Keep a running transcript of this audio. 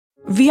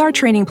VR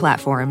training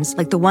platforms,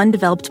 like the one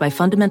developed by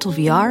Fundamental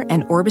VR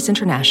and Orbis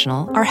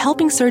International, are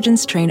helping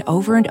surgeons train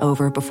over and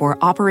over before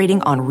operating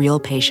on real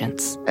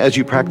patients. As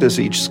you practice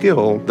each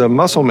skill, the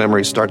muscle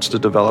memory starts to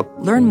develop.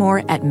 Learn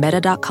more at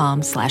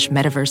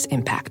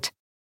meta.com/metaverseimpact.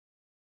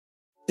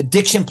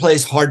 Addiction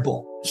plays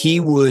hardball.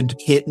 He would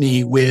hit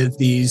me with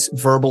these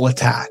verbal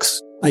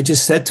attacks. I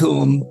just said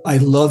to him, I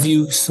love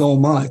you so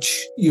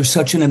much. You're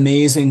such an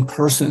amazing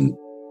person.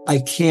 I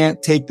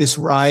can't take this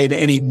ride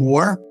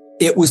anymore.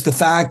 It was the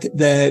fact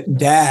that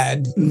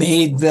Dad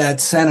made that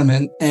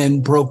sentiment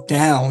and broke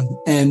down.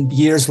 And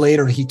years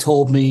later, he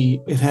told me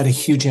it had a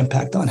huge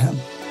impact on him.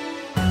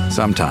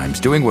 Sometimes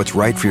doing what's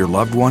right for your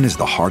loved one is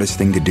the hardest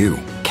thing to do.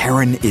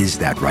 Caron is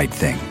that right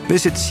thing.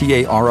 Visit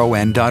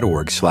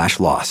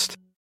caron.org/lost.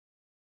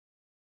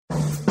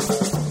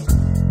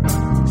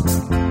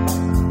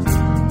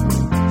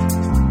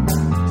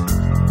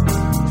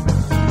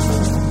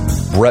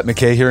 Brett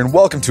McKay here, and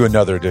welcome to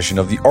another edition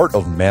of the Art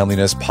of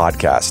Manliness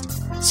podcast.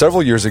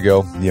 Several years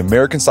ago, the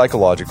American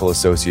Psychological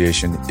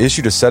Association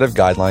issued a set of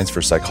guidelines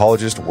for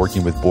psychologists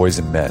working with boys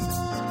and men.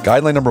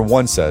 Guideline number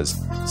 1 says,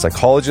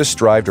 psychologists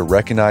strive to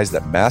recognize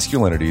that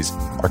masculinities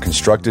are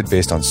constructed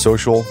based on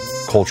social,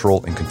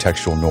 cultural, and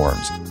contextual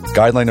norms.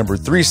 Guideline number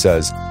 3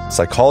 says,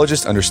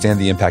 psychologists understand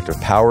the impact of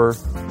power,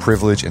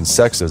 privilege, and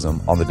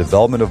sexism on the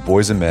development of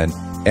boys and men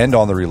and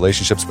on their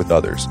relationships with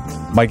others.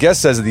 My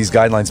guest says that these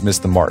guidelines miss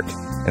the mark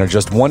and are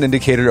just one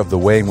indicator of the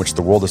way in which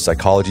the world of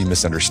psychology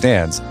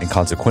misunderstands and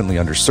consequently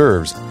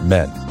underserves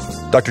men.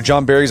 Dr.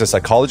 John Barry is a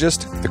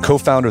psychologist, the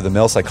co-founder of the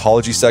male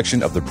psychology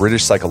section of the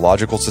British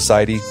Psychological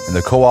Society, and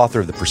the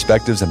co-author of the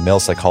Perspectives in Male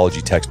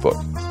Psychology textbook.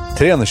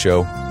 Today on the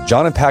show,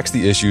 John unpacks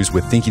the issues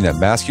with thinking that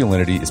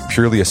masculinity is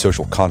purely a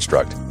social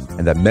construct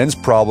and that men's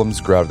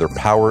problems grow out of their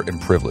power and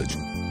privilege,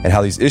 and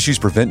how these issues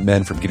prevent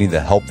men from getting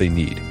the help they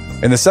need.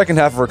 In the second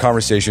half of our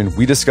conversation,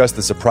 we discuss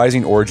the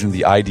surprising origin of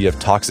the idea of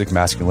toxic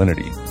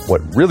masculinity, what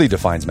really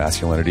defines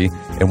masculinity,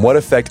 and what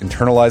effect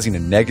internalizing a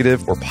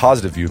negative or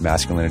positive view of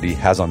masculinity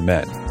has on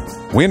men.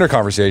 We end our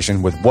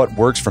conversation with what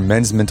works for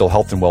men's mental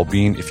health and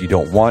well-being if you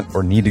don't want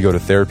or need to go to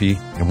therapy,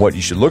 and what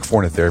you should look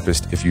for in a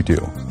therapist if you do.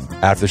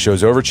 After the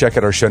show's over, check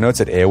out our show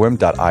notes at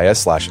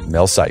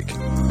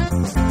aom.is/mailpsych.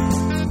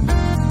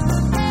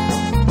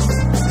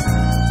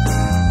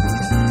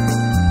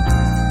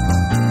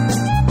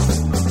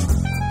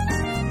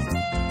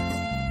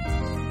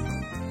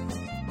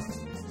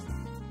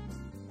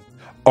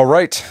 All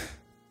right,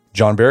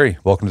 John Barry,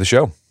 welcome to the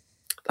show.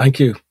 Thank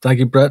you. Thank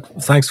you, Brett.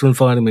 Thanks for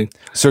inviting me.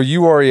 So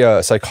you are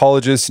a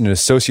psychologist and an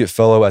associate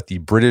fellow at the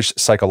British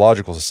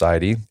Psychological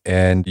Society,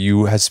 and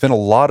you have spent a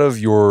lot of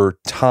your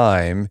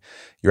time,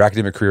 your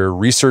academic career,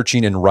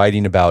 researching and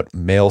writing about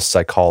male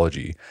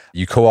psychology.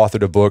 You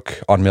co-authored a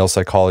book on male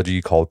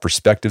psychology called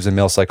Perspectives in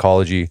Male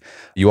Psychology.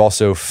 You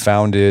also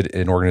founded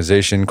an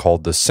organization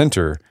called the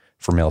Center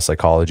for Male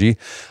Psychology.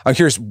 I'm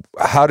curious,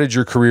 how did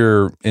your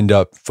career end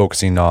up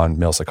focusing on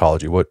male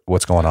psychology?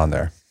 What's going on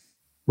there?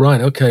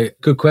 Right. Okay.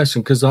 Good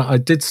question. Because I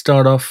did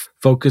start off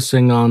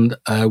focusing on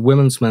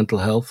women's mental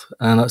health.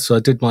 And so I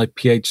did my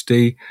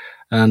PhD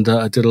and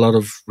I did a lot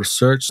of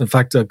research. In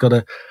fact, I've got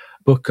a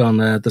book on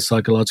the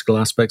psychological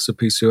aspects of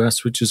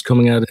PCOS, which is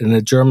coming out in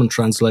a German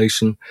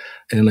translation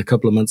in a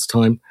couple of months'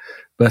 time.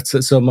 But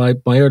so my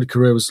early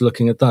career was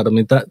looking at that. I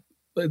mean, that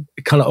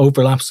it kind of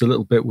overlaps a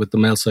little bit with the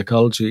male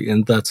psychology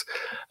in that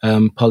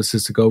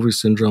polycystic ovary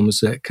syndrome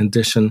is a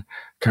condition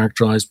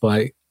characterized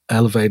by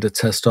elevated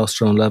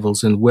testosterone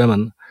levels in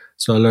women.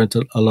 So I learned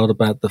a lot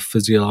about the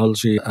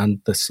physiology and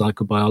the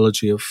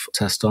psychobiology of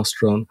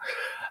testosterone.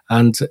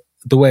 And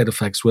the way it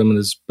affects women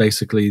is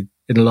basically,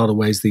 in a lot of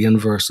ways, the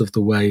inverse of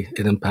the way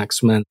it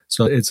impacts men.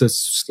 So it's a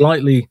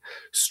slightly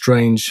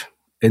strange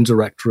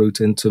indirect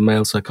route into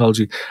male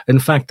psychology. In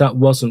fact, that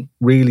wasn't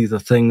really the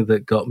thing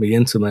that got me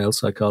into male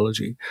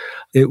psychology.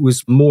 It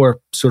was more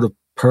sort of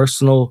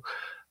personal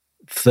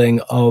thing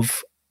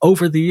of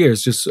over the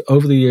years,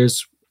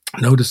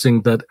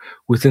 noticing that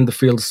within the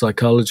field of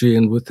psychology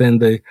and within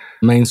the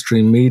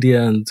mainstream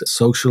media and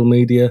social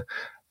media,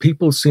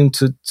 people seem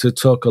to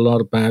talk a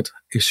lot about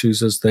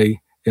issues as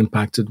they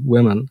impacted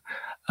women.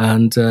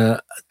 And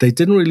they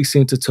didn't really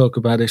seem to talk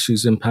about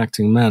issues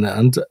impacting men.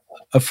 And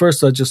at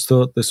first, I just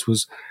thought this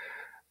was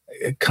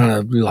kind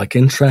of like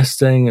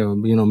interesting, or,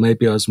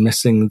 maybe I was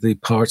missing the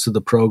parts of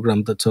the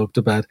program that talked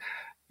about,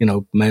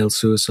 male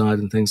suicide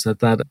and things like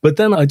that. But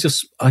then I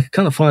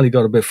kind of finally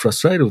got a bit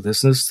frustrated with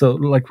this and just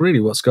thought, like,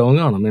 really, what's going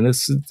on? I mean,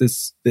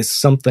 there's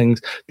something,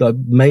 the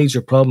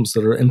major problems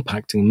that are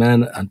impacting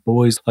men and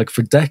boys. Like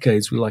for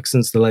decades,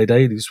 since the late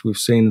 80s, we've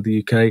seen in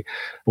the UK,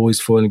 boys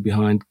falling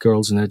behind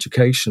girls in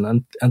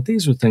education. And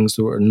these were things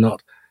that were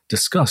not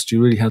discussed.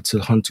 You really had to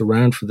hunt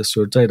around for this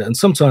sort of data. And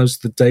sometimes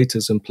the data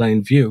is in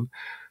plain view,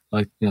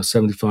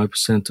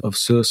 75% of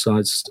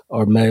suicides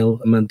are male.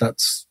 I mean,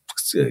 that's,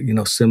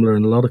 similar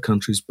in a lot of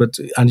countries,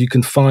 and you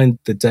can find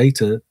the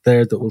data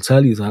there that will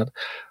tell you that.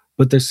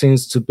 But there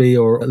seems to be,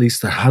 or at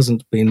least there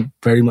hasn't been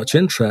very much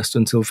interest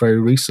until very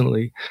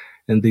recently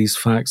in these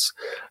facts.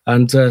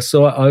 And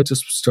so I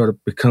just started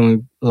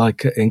becoming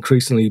like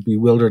increasingly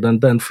bewildered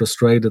and then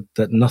frustrated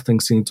that nothing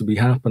seemed to be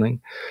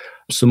happening.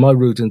 So my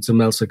route into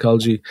male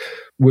psychology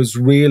was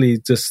really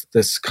just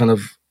this kind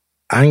of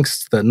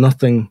angst that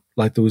nothing,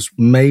 like there was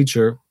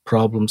major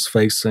problems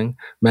facing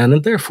men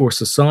and therefore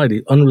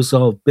society,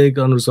 big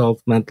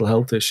unresolved mental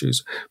health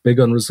issues, big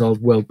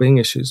unresolved well-being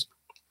issues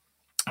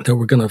that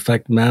were going to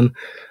affect men,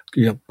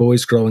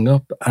 boys growing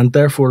up, and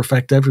therefore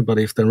affect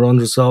everybody. If they're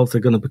unresolved,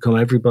 they're going to become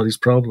everybody's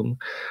problem.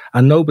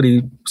 And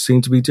nobody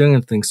seemed to be doing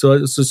anything. So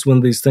it's just one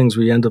of these things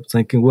where you end up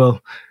thinking,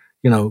 well,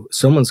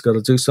 someone's got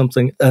to do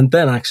something. And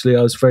then actually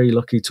I was very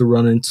lucky to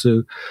run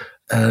into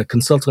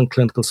consultant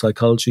clinical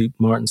psychology,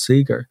 Martin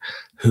Seeger,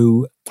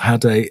 who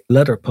had a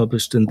letter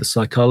published in The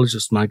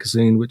Psychologist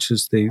magazine, which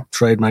is the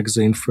trade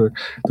magazine for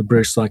the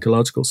British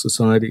Psychological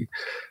Society.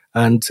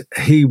 And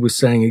he was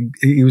saying,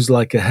 he was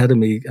like ahead of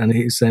me, and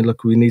he's saying,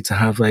 look, we need to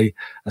have a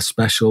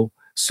special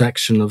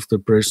section of the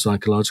British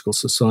Psychological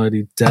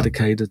Society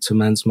dedicated to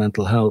men's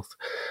mental health.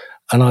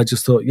 And I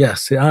just thought,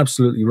 yes, you're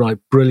absolutely right.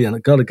 Brilliant. I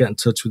got to get in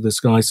touch with this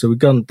guy. So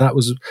that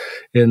was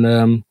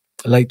in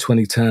late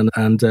 2010,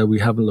 and we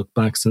haven't looked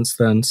back since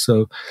then.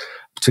 So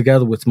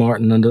together with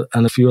Martin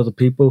and a few other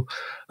people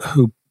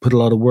who put a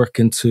lot of work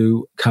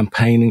into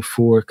campaigning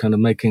for, kind of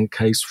making a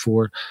case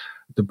for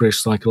the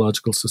British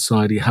Psychological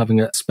Society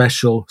having a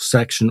special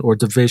section or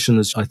division,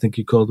 as I think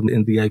you call them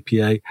in the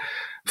APA,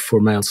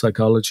 for male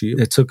psychology.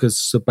 It took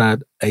us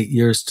about 8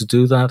 years to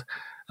do that.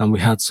 And we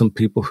had some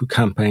people who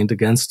campaigned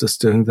against us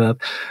doing that,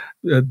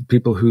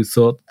 people who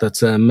thought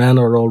that men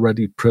are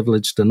already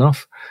privileged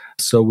enough,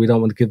 so we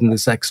don't want to give them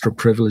this extra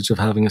privilege of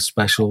having a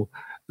special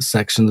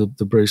section of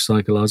the British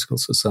Psychological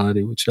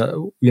Society, which,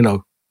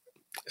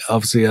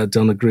 obviously I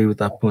don't agree with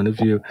that point of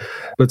view,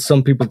 but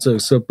some people do.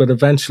 But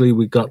eventually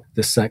we got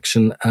this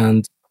section,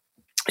 and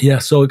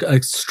so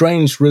a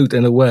strange route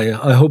in a way.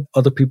 I hope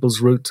other people's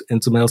route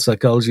into male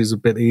psychology is a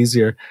bit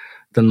easier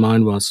than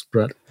mine was,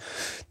 Brett.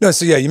 No,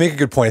 so you make a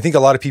good point. I think a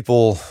lot of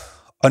people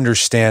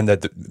understand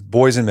that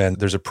boys and men,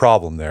 there's a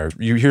problem there.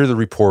 You hear the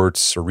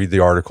reports or read the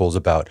articles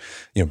about,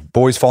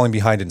 boys falling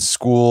behind in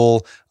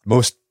school.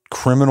 Most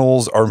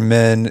criminals are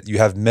men. You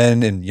have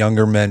men and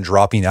younger men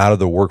dropping out of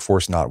the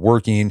workforce, not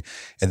working.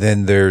 And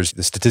then there's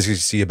the statistics you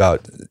see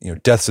about,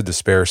 deaths of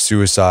despair,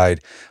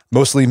 suicide,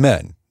 mostly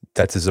men.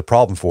 That is a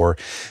problem for.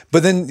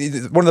 But then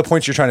one of the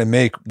points you're trying to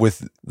make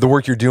with the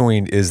work you're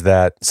doing is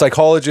that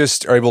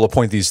psychologists are able to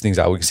point these things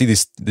out. We can see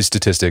these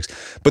statistics,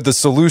 but the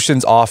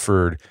solutions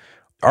offered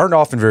aren't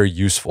often very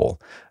useful.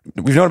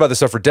 We've known about this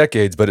stuff for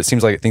decades, but it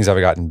seems like things have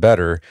gotten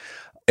better.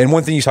 And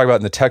one thing you talk about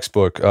in the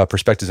textbook,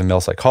 Perspectives in Male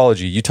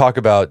Psychology, you talk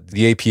about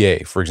the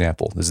APA, for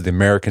example. This is the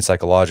American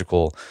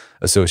Psychological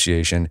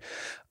Association.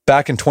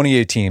 Back in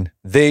 2018,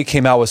 they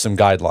came out with some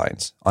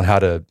guidelines on how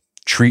to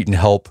treat and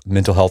help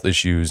mental health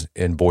issues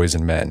in boys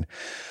and men.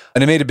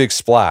 And it made a big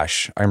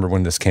splash. I remember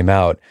when this came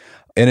out.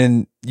 And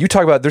then you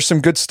talk about there's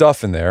some good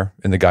stuff in there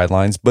in the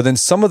guidelines, but then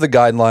some of the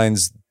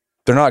guidelines,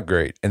 they're not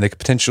great and they could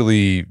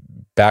potentially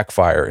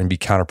backfire and be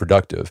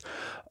counterproductive.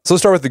 So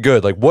let's start with the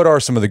good. Like, what are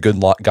some of the good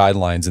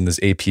guidelines in this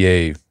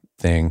APA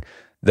thing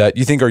that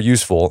you think are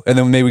useful? And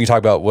then maybe we can talk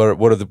about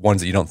what are the ones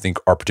that you don't think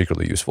are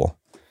particularly useful.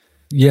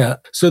 Yeah.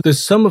 So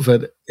there's some of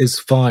it is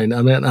fine.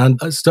 I mean,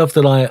 and stuff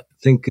that I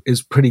think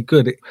is pretty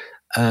good.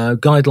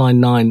 Guideline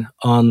 9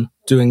 on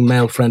doing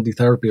male-friendly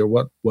therapy, or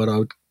what I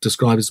would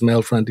describe as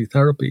male-friendly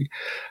therapy.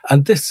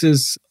 And this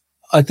is,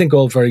 I think,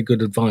 all very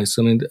good advice.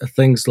 I mean,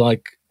 things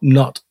like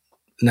not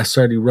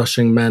necessarily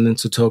rushing men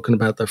into talking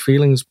about their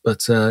feelings,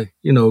 but,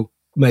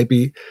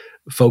 maybe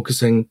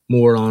focusing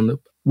more on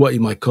what you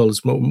might call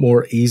as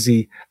more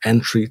easy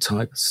entry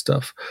type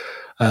stuff.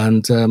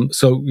 And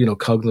so,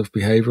 cognitive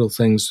behavioral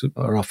things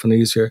are often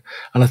easier.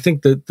 And I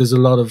think that there's a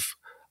lot of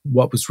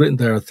what was written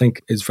there, I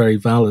think, is very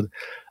valid.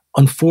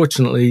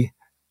 Unfortunately,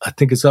 I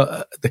think it's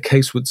the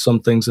case with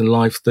some things in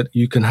life that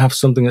you can have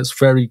something that's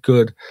very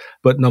good,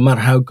 but no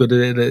matter how good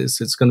it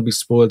is, it's going to be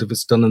spoiled if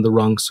it's done in the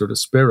wrong sort of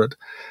spirit.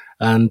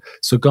 And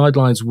so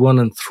guidelines 1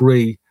 and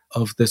 3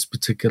 of this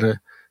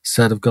particular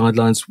set of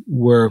guidelines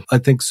were, I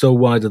think, so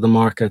wide of the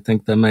mark, I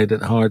think they made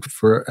it hard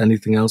for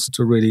anything else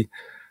to really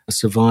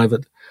survive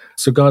it.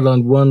 So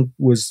guideline 1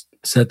 was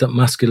said that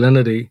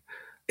masculinity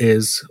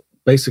is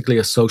basically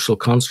a social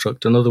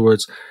construct. In other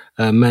words,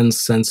 men's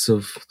sense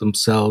of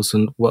themselves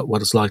and what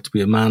it's like to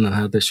be a man and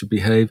how they should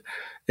behave,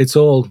 it's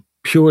all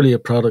purely a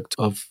product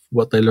of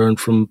what they learn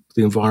from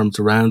the environment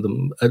around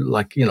them,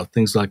 like,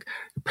 things like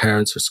your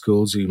parents or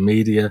schools or your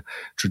media,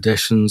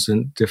 traditions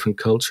in different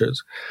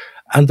cultures.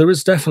 And there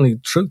is definitely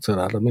truth to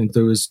that. I mean,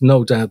 there is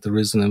no doubt there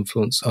is an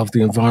influence of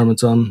the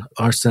environment on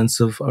our sense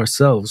of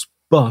ourselves.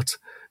 But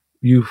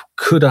you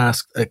could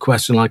ask a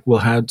question like, well,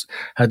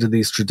 how do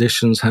these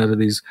traditions, how do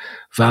these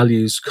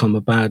values come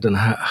about, and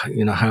how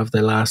have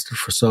they lasted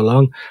for so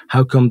long?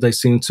 How come they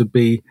seem to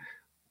be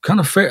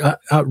kind of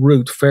at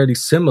root fairly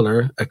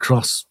similar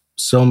across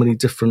so many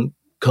different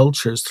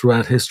cultures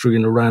throughout history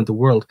and around the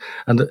world?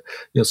 And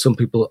some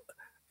people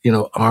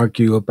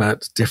argue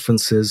about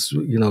differences,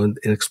 in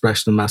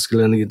expression of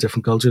masculinity in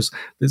different cultures.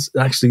 There's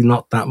actually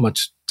not that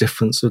much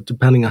difference. So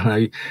depending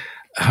on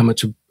how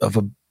much of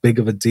a big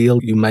of a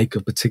deal you make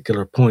of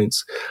particular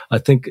points, I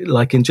think,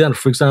 like in general,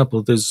 for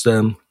example, there's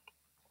a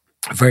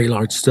very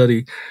large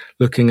study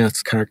looking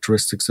at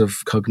characteristics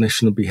of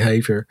cognition and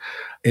behavior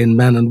in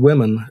men and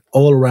women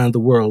all around the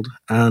world,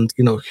 and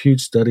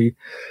huge study.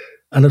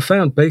 And I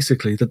found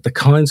basically that the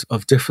kinds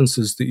of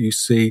differences that you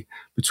see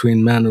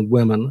between men and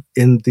women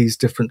in these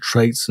different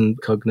traits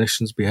and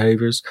cognitions,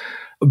 behaviors,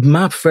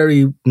 map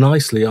very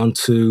nicely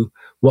onto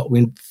what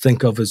we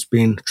think of as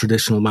being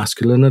traditional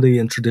masculinity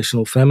and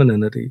traditional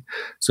femininity.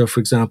 So, for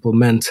example,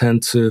 men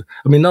tend to,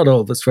 not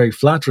all that's very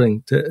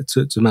flattering to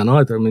men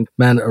either.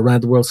 Men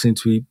around the world seem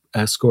to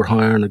score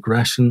higher on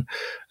aggression.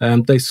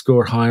 They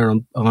score higher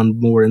on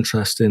more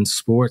interest in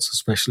sports,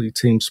 especially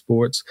team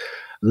sports.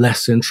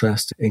 Less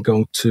interest in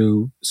going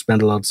to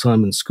spend a lot of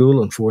time in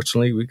school.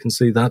 Unfortunately, we can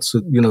see that.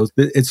 So,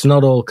 it's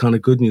not all kind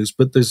of good news,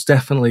 but there's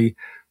definitely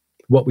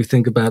what we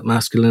think about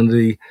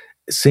masculinity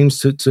seems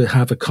to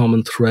have a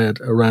common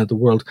thread around the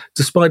world,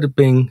 despite it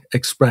being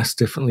expressed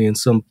differently in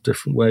some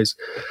different ways.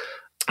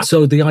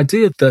 So the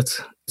idea that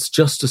it's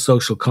just a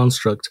social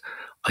construct,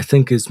 I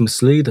think, is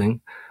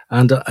misleading.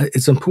 And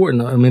it's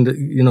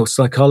important.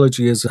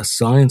 Psychology is a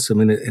science.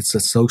 It's a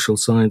social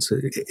science.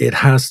 It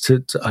has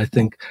to, I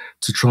think,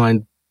 to try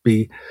and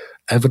be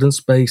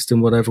evidence-based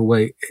in whatever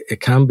way it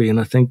can be. And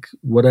I think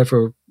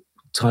whatever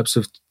types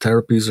of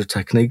therapies or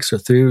techniques or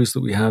theories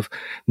that we have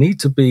need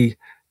to be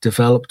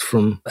developed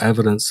from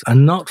evidence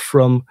and not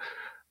from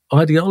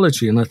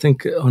ideology. And I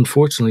think,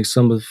 unfortunately,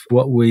 some of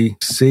what we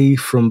see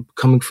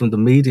coming from the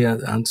media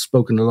and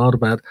spoken a lot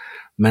about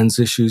men's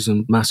issues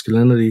and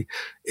masculinity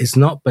is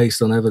not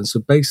based on evidence,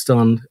 but based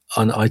on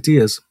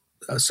ideas,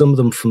 some of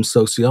them from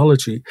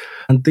sociology.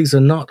 And these are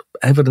not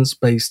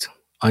evidence-based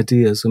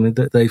ideas.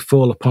 They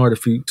fall apart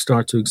if you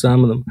start to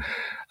examine them.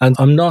 And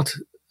I'm not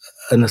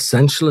an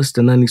essentialist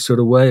in any sort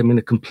of way.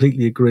 I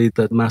completely agree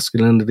that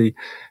masculinity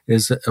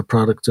is a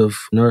product of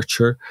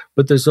nurture,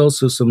 but there's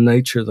also some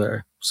nature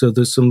there. So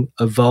there's some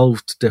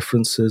evolved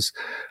differences,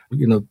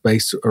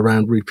 based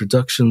around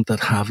reproduction that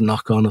have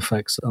knock-on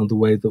effects on the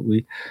way that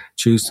we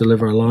choose to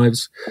live our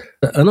lives.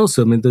 And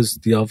also, there's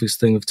the obvious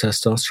thing of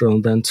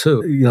testosterone then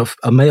too.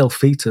 A male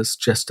fetus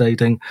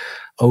gestating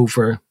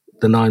over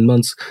the 9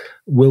 months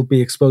will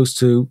be exposed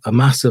to a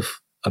massive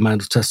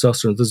amount of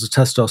testosterone. There's a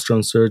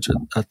testosterone surge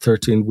at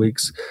 13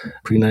 weeks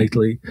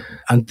prenatally,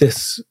 and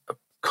this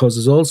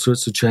causes all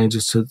sorts of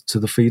changes to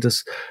the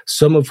fetus,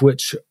 some of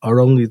which are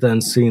only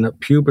then seen at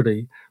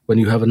puberty when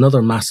you have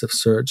another massive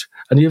surge.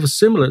 And you have a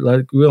similar,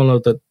 like we all know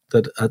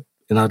that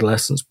in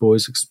adolescence,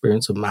 boys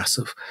experience a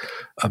massive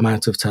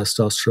amount of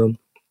testosterone.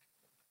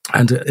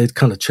 And it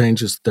kind of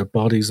changes their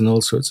bodies in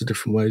all sorts of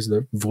different ways.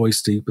 Their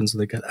voice deepens,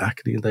 they get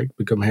acne, they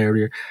become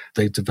hairier,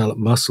 they develop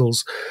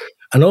muscles.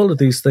 And all of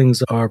these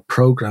things are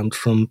programmed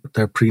from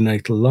their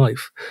prenatal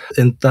life.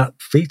 In that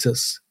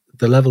fetus,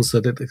 the levels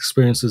that it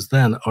experiences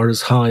then are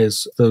as high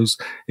as those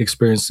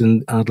experienced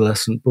in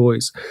adolescent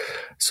boys.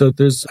 So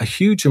there's a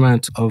huge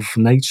amount of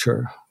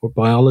nature or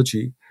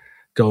biology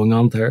going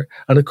on there.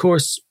 And of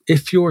course,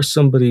 if you're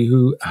somebody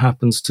who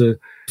happens to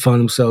find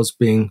themselves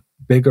being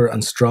bigger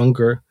and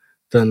stronger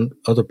than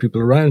other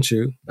people around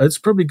you, it's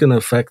probably going to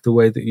affect the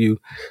way that you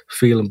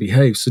feel and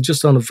behave. So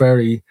just on a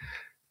very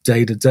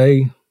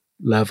day-to-day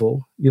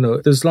level,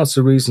 there's lots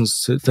of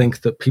reasons to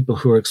think that people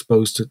who are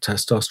exposed to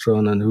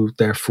testosterone and who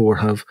therefore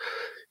have,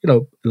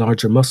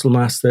 larger muscle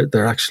mass,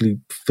 they're actually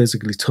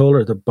physically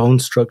taller, their bone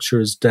structure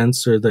is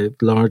denser, they have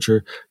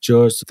larger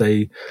jaws,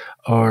 they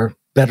are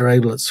better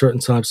able at certain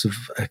types of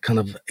kind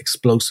of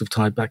explosive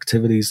type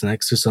activities and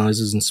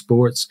exercises and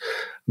sports.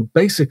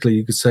 Basically,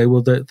 you could say,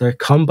 well, they're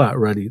combat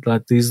ready.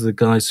 Like these are the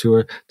guys who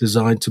are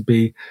designed to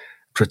be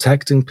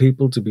protecting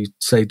people, to be,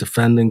 say,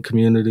 defending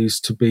communities,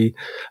 to be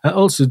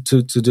also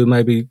to do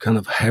maybe kind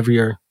of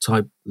heavier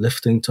type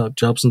lifting type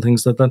jobs and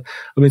things like that.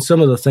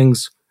 Some of the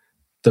things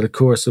that, of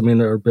course,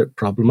 are a bit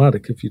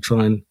problematic if you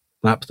try and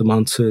map them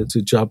onto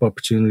job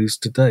opportunities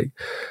today.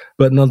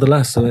 But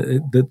nonetheless,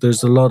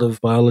 there's a lot of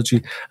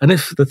biology. And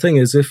if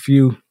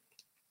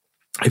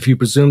you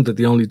presume that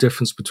the only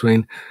difference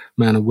between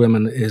men and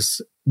women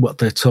is what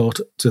they're taught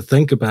to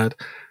think about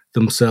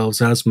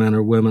themselves as men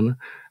or women,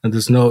 and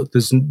there's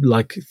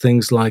like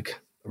things like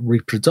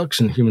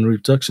reproduction, human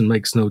reproduction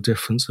makes no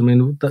difference.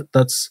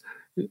 That's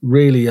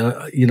really,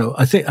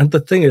 I think, and the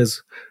thing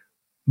is,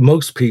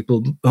 most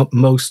people,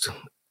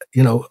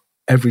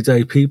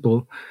 everyday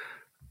people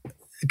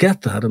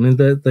get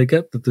that. They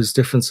get that there's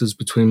differences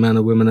between men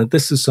and women. And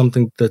this is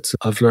something that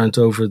I've learned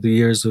over the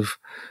years of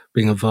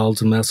being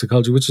involved in male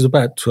psychology, which is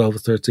about 12 or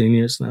 13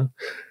 years now,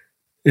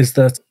 is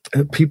that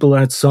people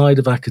outside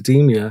of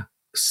academia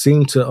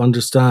seem to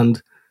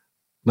understand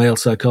male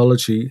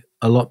psychology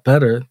a lot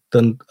better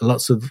than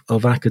lots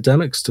of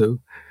academics do.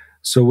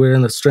 So we're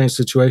in a strange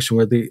situation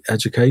where the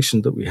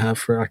education that we have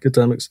for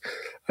academics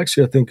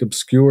actually, I think,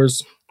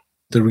 obscures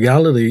the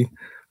reality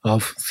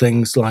of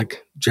things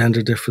like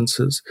gender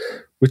differences,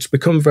 which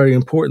become very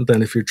important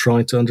then if you're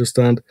trying to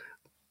understand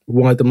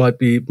why there might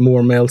be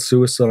more male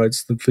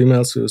suicides than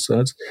female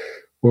suicides,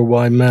 or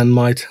why men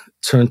might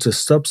turn to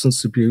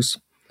substance abuse,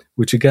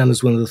 which again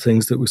is one of the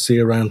things that we see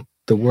around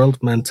the world.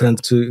 Men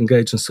tend to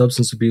engage in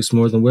substance abuse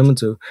more than women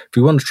do. If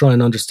we want to try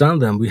and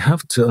understand them, we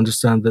have to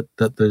understand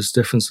that there's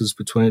differences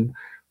between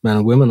men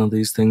and women on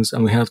these things,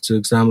 and we have to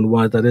examine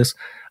why that is,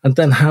 and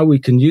then how we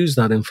can use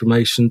that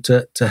information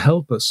to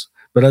help us.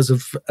 But as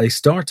of a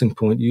starting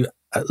point, you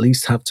at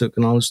least have to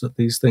acknowledge that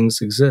these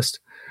things exist,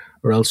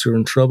 or else you're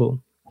in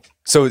trouble.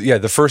 So yeah,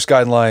 the first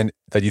guideline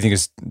that you think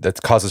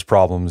that causes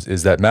problems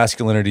is that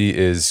masculinity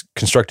is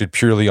constructed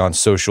purely on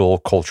social,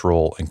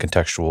 cultural, and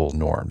contextual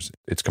norms.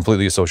 It's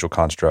completely a social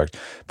construct.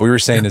 But what you were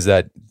saying is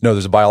that, no,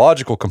 there's a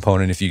biological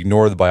component. If you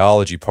ignore the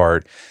biology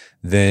part,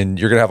 then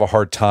you're going to have a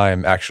hard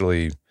time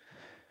actually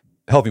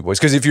helping boys.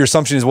 Because if your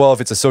assumption is, well,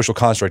 if it's a social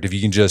construct, if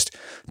you can just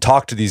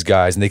talk to these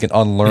guys and they can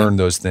unlearn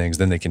those things,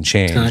 then they can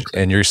change.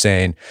 Exactly. And you're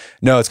saying,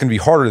 no, it's going to be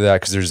harder than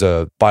that because there's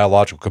a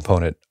biological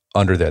component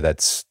under there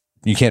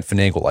you can't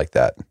finagle like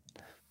that.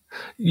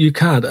 You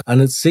can't.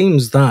 And it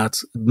seems that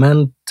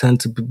men tend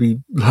to be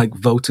like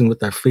voting with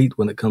their feet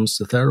when it comes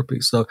to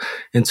therapy. So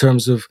in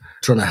terms of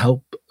trying to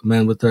help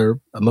men with their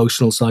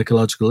emotional,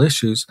 psychological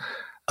issues,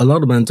 a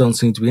lot of men don't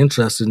seem to be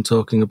interested in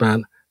talking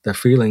about their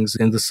feelings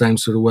in the same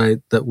sort of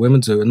way that women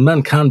do. And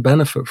men can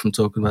benefit from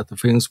talking about their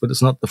feelings, but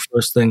it's not the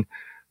first thing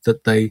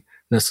that they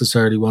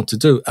necessarily want to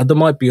do. And there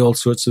might be all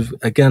sorts of,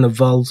 again,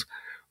 evolved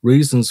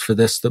reasons for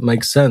this that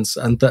make sense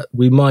and that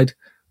we might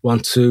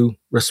want to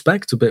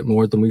respect a bit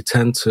more than we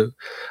tend to.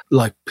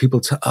 Like people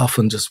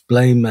often just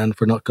blame men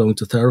for not going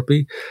to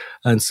therapy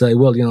and say,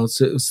 well,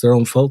 it's their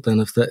own fault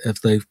then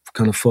if they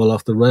kind of fall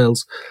off the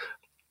rails.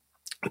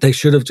 They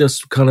should have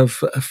just kind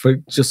of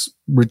just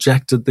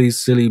rejected these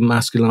silly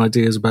masculine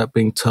ideas about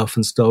being tough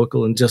and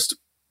stoical and just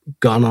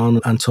gone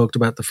on and talked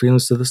about the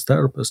feelings to this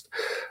therapist.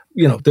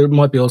 There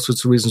might be all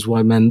sorts of reasons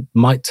why men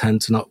might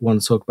tend to not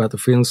want to talk about the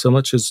feelings so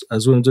much as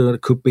women do.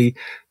 It could be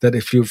that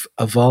if you've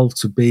evolved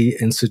to be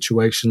in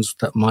situations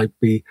that might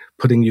be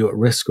putting you at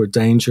risk or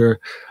danger,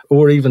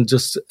 or even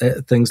just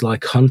things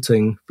like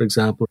hunting, for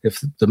example,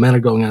 if the men are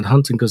going out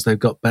hunting because they've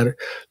got better,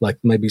 like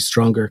maybe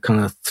stronger kind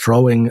of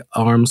throwing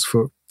arms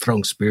for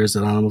throwing spears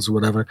at animals or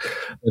whatever.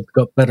 They've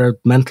got better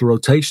mental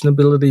rotation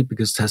ability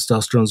because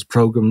testosterone's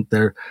programmed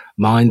their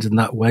mind in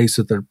that way,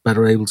 so they're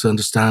better able to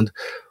understand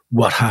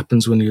what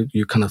happens when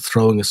you're kind of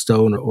throwing a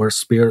stone or a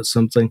spear at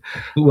something.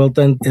 Well,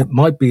 then it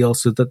might be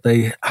also that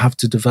they have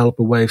to develop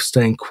a way of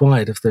staying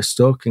quiet if they're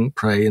stalking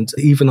prey, and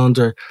even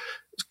under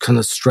kind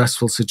of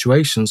stressful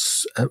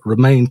situations,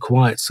 remain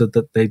quiet so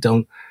that they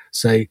don't,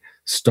 say,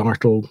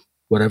 startle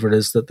whatever it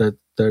is that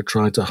they're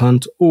trying to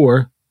hunt,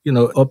 or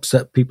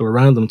upset people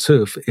around them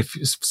too. If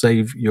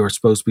say you're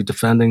supposed to be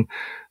defending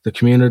the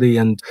community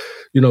and,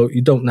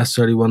 you don't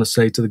necessarily want to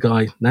say to the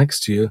guy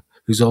next to you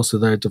who's also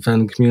there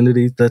defending the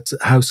community that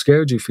how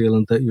scared you feel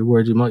and that you're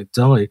worried you might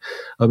die.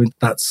 I mean,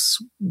 that's,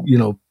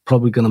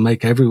 probably going to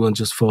make everyone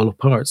just fall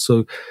apart.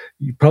 So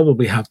you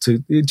probably have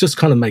to, it just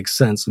kind of makes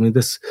sense. I mean,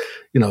 this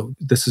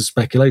is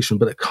speculation,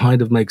 but it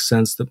kind of makes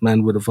sense that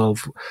men would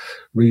evolve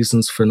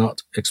reasons for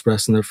not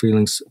expressing their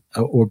feelings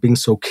or being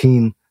so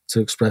keen to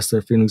express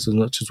their feelings as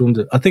much as women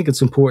do. I think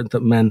it's important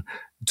that men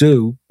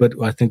do, but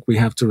I think we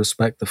have to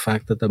respect the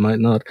fact that they might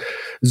not.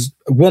 There's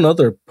one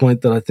other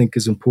point that I think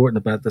is important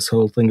about this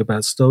whole thing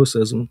about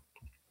Stoicism.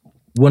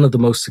 One of the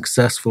most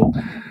successful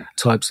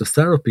types of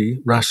therapy,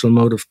 rational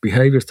motive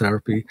behavior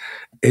therapy,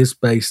 is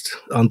based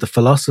on the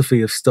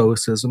philosophy of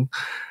Stoicism.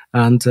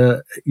 And,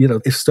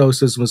 if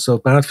Stoicism is so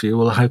bad for you,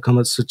 well, how come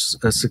it's such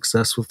a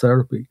successful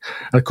therapy?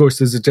 And of course,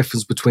 there's a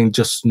difference between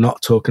just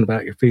not talking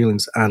about your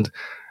feelings and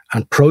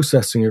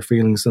processing your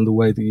feelings in the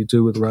way that you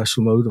do with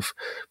rational motive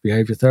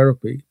behavior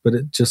therapy. But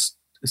it just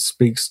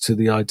speaks to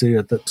the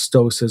idea that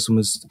Stoicism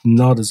is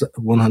not as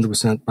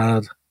 100%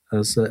 bad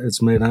as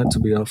it's made out to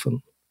be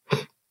often.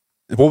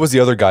 What was the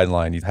other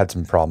guideline you had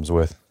some problems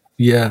with?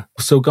 Yeah.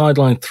 So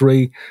guideline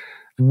 3,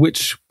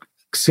 which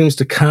seems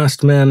to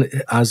cast men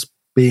as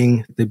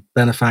being the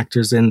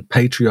benefactors in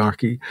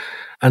patriarchy.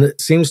 And it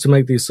seems to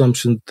make the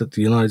assumption that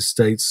the United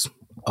States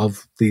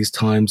of these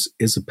times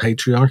is a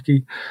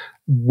patriarchy,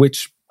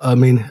 which, I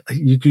mean,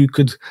 you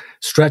could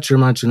stretch your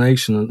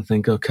imagination and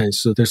think, okay,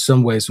 so there's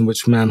some ways in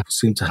which men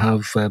seem to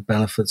have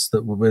benefits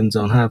that women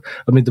don't have.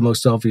 I mean, the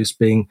most obvious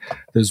being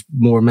there's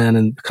more men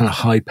in kind of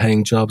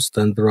high-paying jobs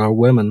than there are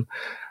women.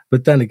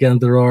 But then again,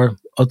 there are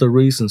other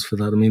reasons for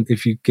that. I mean,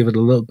 if you give it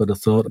a little bit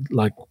of thought,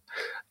 like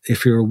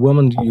if you're a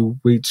woman, you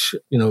reach,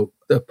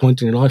 a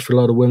point in your life for a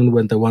lot of women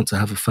when they want to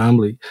have a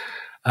family.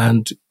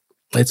 And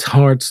it's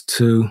hard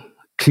to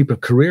keep a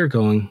career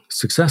going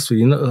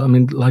successfully. I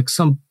mean, like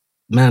some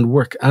men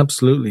work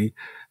absolutely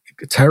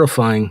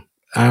terrifying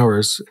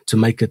hours to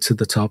make it to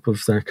the top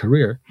of their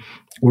career,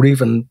 or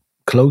even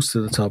close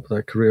to the top of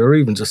their career, or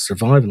even just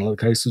survive in a lot of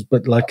cases.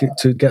 But like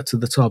to get to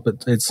the top,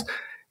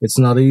 it's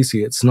not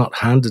easy. It's not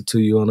handed to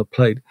you on a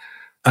plate.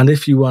 And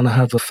if you want to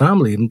have a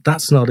family, and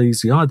that's not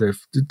easy either,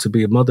 to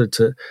be a mother,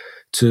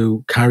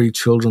 to carry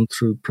children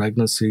through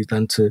pregnancy,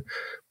 then to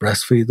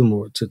breastfeed them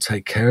or to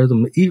take care of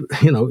them.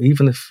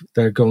 Even if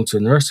they're going to a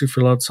nursery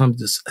for a lot of time,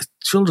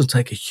 children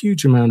take a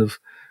huge amount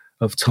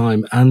of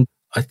time. And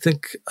I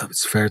think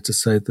it's fair to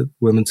say that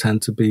women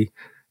tend to be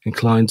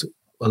inclined,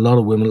 a lot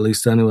of women at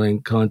least anyway,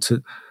 inclined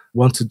to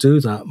want to do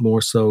that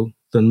more so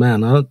than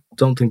men. I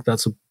don't think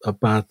that's a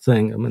bad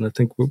thing. I mean, I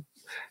think we're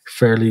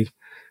fairly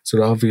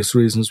sort of obvious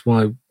reasons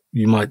why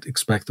you might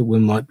expect that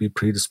women might be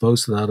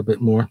predisposed to that a bit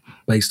more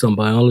based on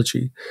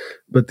biology.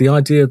 But the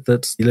idea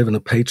that you live in a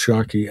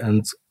patriarchy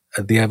and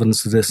the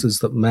evidence of this is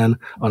that men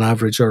on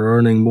average are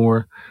earning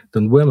more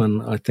than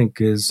women, I think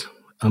it's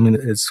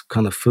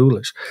kind of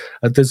foolish.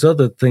 There's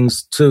other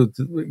things too,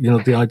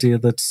 the idea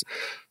that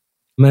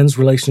men's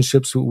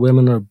relationships with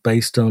women are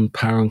based on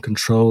power and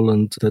control,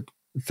 and that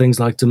things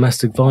like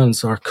domestic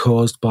violence are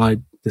caused by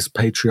this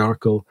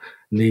patriarchal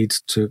need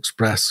to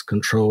express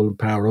control and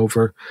power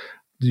over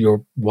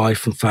your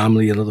wife and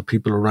family and other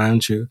people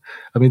around you.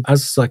 I mean,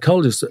 as a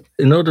psychologist,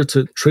 in order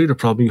to treat a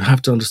problem, you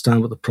have to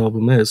understand what the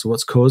problem is,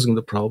 what's causing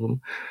the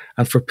problem.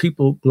 And for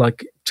people,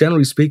 like,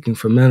 generally speaking,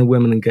 for men and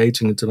women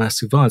engaging in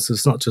domestic violence,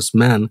 it's not just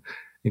men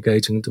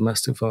engaging in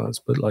domestic violence,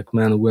 but like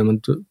men and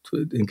women to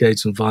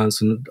engage in violence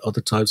and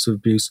other types of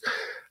abuse.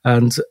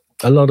 And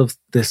a lot of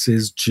this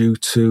is due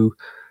to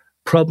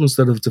problems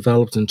that have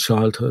developed in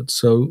childhood.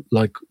 So,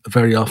 like,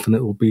 very often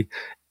it will be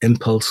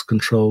impulse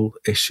control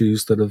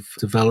issues that have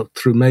developed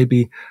through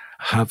maybe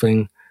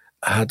having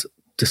had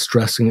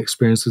distressing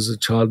experiences as a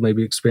child,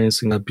 maybe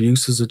experiencing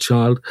abuse as a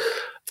child,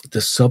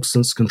 the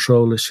substance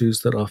control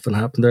issues that often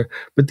happen there.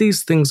 But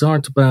these things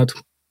aren't about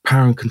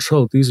power and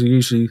control. These are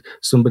usually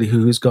somebody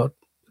who's got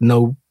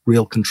no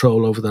real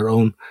control over their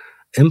own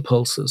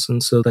impulses.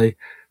 And so they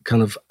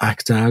kind of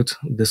act out.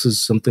 This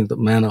is something that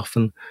men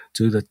often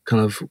do, that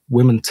kind of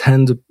women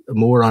tend to,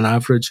 more on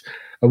average.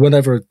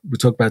 Whenever we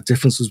talk about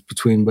differences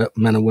between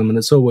men and women,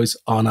 it's always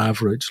on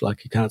average.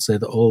 Like, you can't say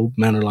that all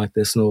men are like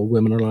this and all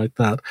women are like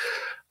that.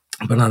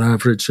 But on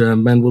average,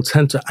 men will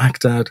tend to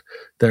act out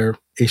their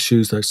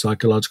issues, their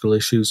psychological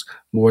issues,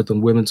 more than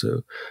women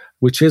do,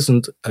 which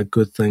isn't a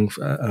good thing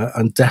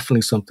and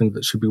definitely something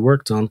that should be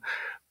worked on.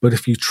 But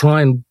if you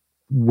try and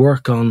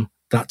work on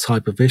that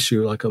type of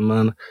issue, like a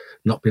man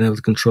not being able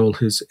to control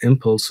his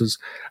impulses,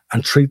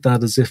 and treat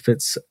that as if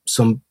it's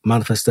some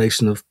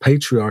manifestation of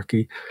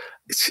patriarchy,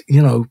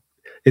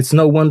 it's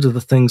no wonder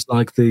the things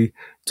like the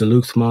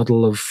Duluth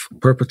model of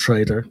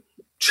perpetrator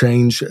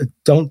change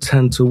don't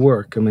tend to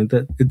work. I mean,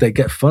 they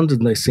get funded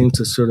and they seem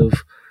to sort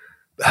of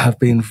have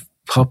been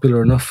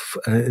popular enough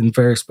in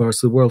various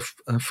parts of the world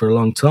for a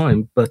long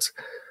time, but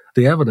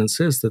the evidence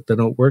is that they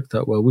don't work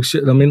that well.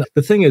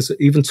 The thing is,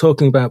 even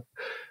talking about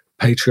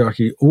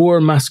patriarchy or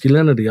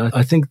masculinity,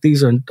 I think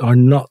these are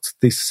not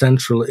the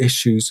central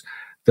issues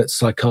that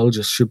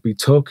psychologists should be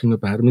talking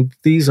about. I mean,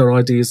 these are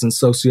ideas in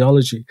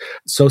sociology.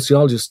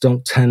 Sociologists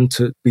don't tend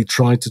to be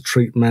trying to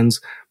treat men's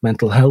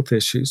mental health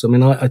issues. I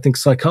mean, I think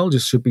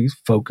psychologists should be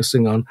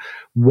focusing on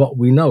what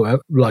we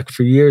know. Like,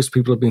 for years,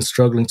 people have been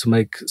struggling to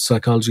make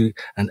psychology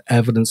an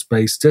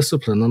evidence-based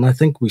discipline. And I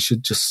think we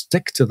should just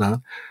stick to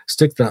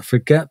that,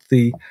 forget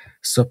the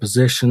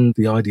supposition,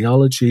 the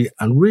ideology,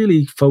 and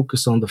really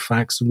focus on the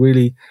facts,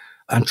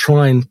 and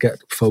try and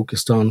get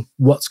focused on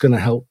what's going to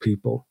help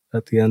people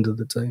at the end of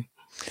the day.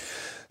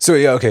 So,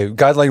 yeah, okay.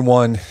 Guideline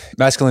 1,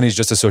 masculinity is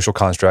just a social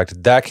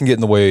construct. That can get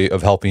in the way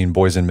of helping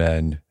boys and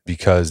men,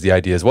 because the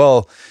idea is,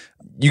 well,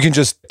 you can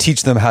just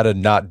teach them how to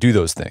not do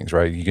those things,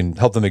 right? You can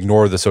help them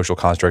ignore the social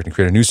construct and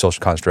create a new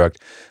social construct,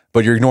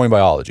 but you're ignoring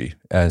biology.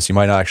 And so you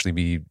might not actually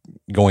be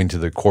going to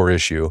the core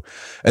issue.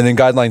 And then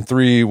guideline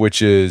 3,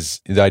 which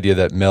is the idea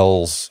that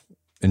males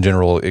in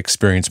general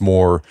experience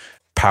more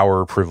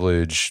power,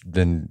 privilege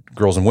than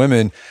girls and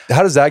women.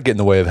 How does that get in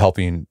the way of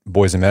helping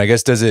boys and men? I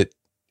guess, does it,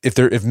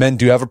 if men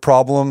do have a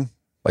problem,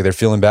 like they're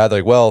feeling bad,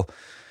 like, well,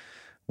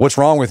 what's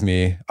wrong with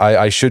me?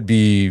 I should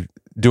be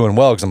doing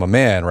well because I'm a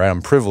man, right?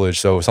 I'm privileged,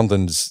 so I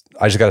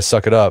just got to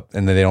suck it up.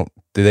 And then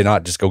do they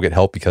not just go get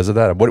help because of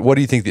that? What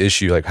do you think the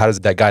issue, like, how does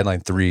that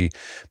guideline 3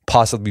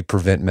 possibly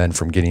prevent men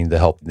from getting the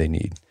help they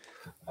need?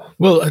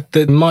 Well,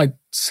 it might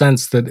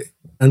sense that,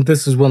 and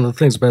this is one of the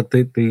things about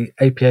the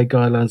APA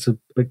guidelines have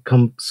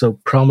become so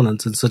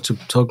prominent and such a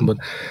talking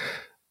about.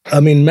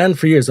 I mean, men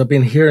for years, I've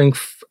been hearing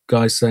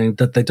guys saying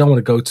that they don't want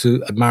to go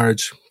to a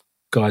marriage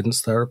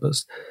guidance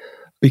therapist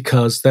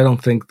because they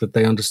don't think that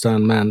they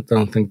understand men. They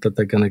don't think that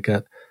they're going to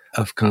get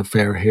a kind of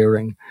fair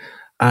hearing.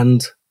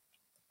 And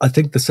I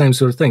think the same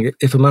sort of thing.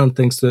 If a man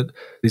thinks that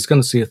he's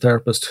going to see a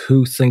therapist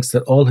who thinks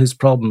that all his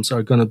problems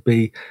are going to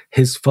be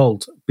his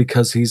fault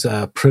because he's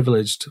a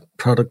privileged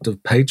product of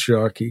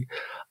patriarchy,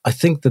 I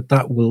think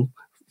that will,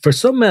 for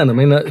some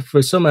men,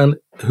 for some men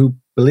who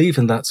believe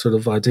in that sort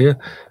of idea,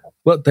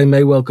 well, they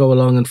may well go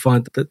along and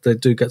find that they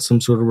do get some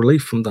sort of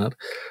relief from that.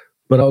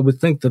 But I would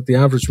think that the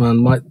average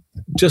man might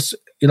just,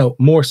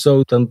 more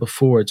so than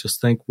before, just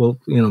think, well,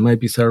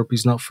 maybe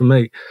therapy's not for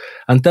me.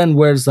 And then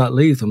where does that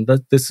leave them?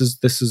 This is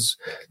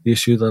the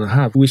issue that I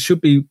have. We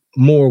should be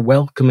more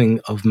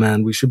welcoming of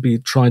men. We should be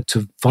trying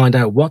to find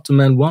out, what do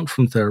men want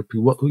from therapy?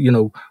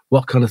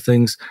 What kind of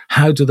things,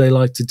 how do they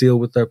like to deal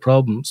with their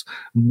problems?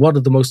 What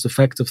are the most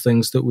effective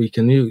things that we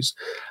can use?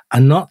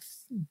 And not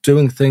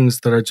doing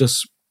things that are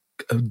just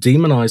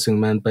demonizing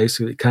men,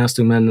 basically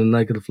casting men in a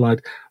negative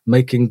light,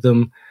 making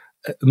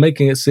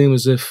it seem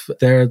as if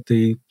they're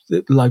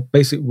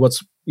basically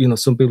what's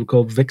some people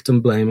call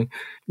victim blaming,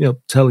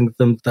 telling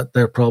them that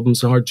their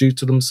problems are due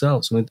to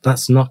themselves. I mean,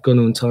 that's not going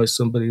to entice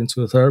somebody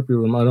into a therapy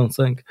room, I don't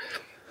think.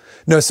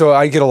 No, so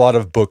I get a lot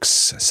of books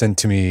sent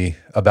to me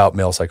about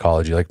male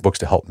psychology, like books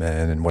to help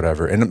men and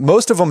whatever. And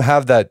most of them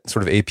have that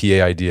sort of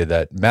APA idea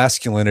that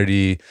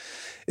masculinity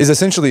is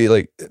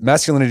essentially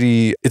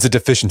it's a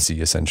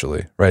deficiency,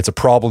 essentially, right? It's a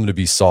problem to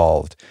be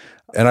solved.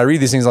 And I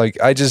read these things like,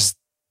 I don't think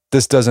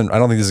this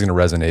is going to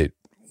resonate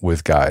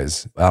with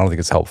guys. I don't think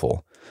it's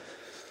helpful.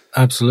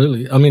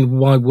 Absolutely. I mean,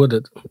 why would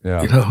it?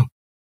 Yeah.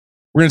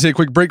 We're going to take a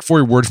quick break for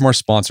a word from our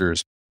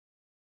sponsors.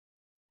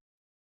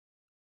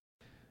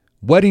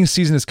 Wedding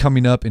season is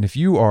coming up, and if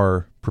you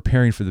are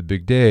preparing for the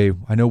big day,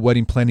 I know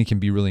wedding planning can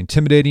be really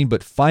intimidating,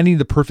 but finding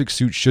the perfect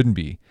suit shouldn't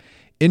be.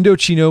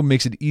 Indochino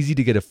makes it easy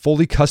to get a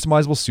fully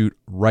customizable suit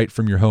right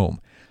from your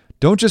home.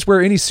 Don't just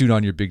wear any suit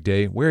on your big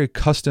day, wear a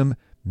custom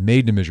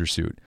made-to-measure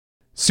suit.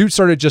 Suits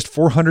start at just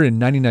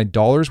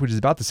 $499, which is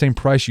about the same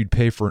price you'd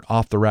pay for an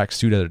off-the-rack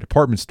suit at a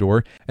department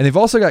store. And they've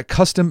also got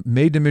custom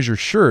made-to-measure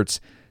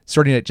shirts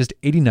starting at just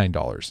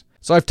 $89.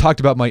 So I've talked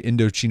about my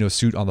Indochino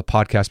suit on the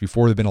podcast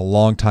before. They've been a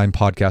long-time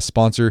podcast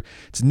sponsor.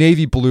 It's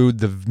navy blue.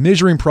 The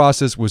measuring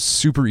process was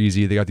super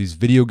easy. They got these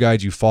video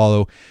guides you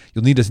follow.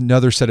 You'll need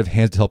another set of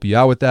hands to help you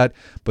out with that.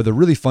 But the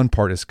really fun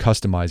part is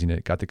customizing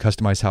it. Got to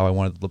customize how I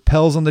wanted the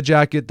lapels on the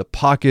jacket, the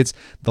pockets,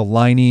 the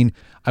lining.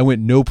 I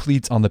went no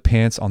pleats on the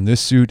pants on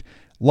this suit.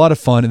 A lot of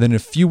fun. And then in a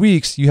few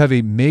weeks, you have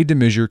a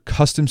made-to-measure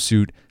custom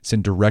suit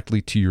sent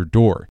directly to your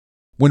door.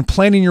 When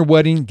planning your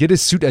wedding, get a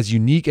suit as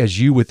unique as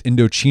you with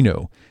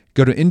Indochino.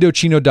 Go to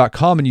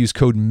Indochino.com and use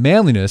code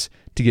manliness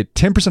to get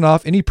 10%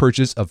 off any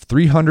purchase of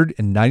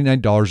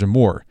 $399 or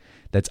more.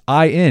 That's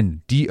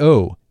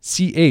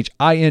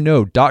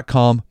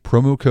INDOCHINO.com,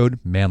 promo code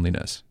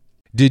manliness.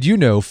 Did you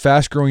know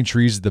Fast Growing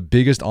Trees is the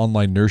biggest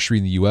online nursery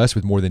in the U.S.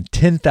 with more than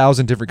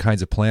 10,000 different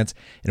kinds of plants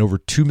and over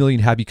 2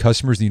 million happy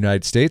customers in the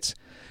United States?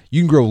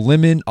 You can grow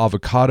lemon,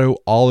 avocado,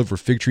 olive, or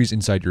fig trees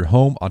inside your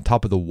home on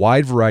top of the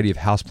wide variety of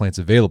houseplants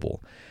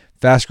available.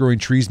 Fast Growing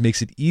Trees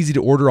makes it easy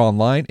to order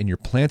online, and your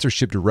plants are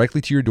shipped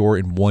directly to your door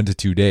in 1 to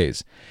 2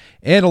 days.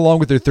 And along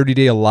with their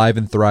 30-day Alive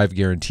and Thrive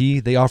guarantee,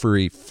 they offer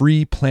a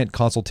free plant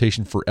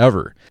consultation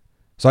forever.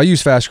 So I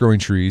use Fast Growing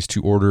Trees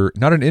to order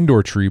not an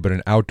indoor tree, but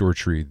an outdoor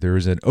tree.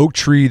 There's an oak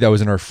tree that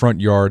was in our front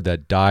yard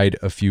that died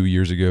a few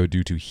years ago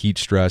due to heat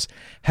stress.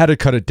 Had to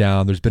cut it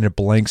down. There's been a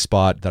blank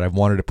spot that I've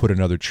wanted to put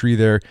another tree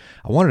there.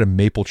 I wanted a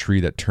maple tree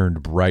that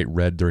turned bright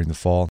red during the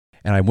fall.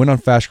 And I went on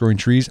Fast Growing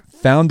Trees,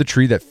 found the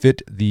tree that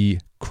fit the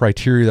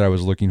criteria that I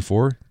was looking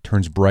for.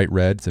 Turns bright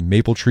red. It's a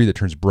maple tree that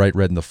turns bright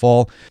red in the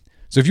fall.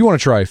 So if you want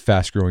to try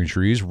Fast Growing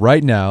Trees,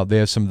 right now they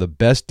have some of the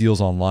best deals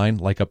online,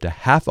 like up to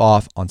half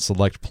off on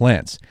select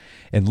plants.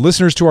 And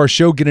listeners to our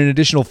show get an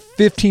additional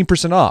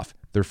 15% off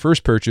their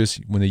first purchase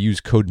when they use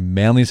code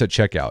manliness at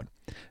checkout.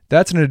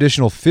 That's an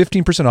additional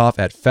 15% off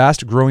at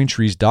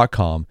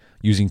fastgrowingtrees.com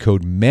using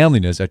code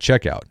manliness at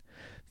checkout.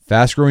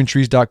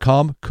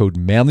 Fastgrowingtrees.com, code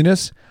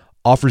manliness.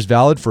 Offers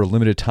valid for a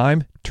limited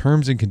time.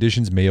 Terms and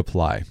conditions may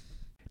apply.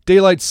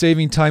 Daylight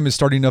saving time is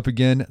starting up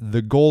again.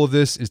 The goal of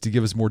this is to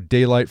give us more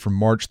daylight from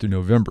March through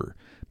November.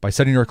 By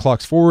setting our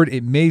clocks forward,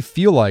 it may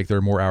feel like there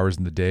are more hours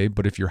in the day,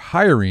 but if you're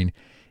hiring,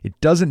 it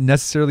doesn't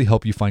necessarily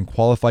help you find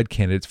qualified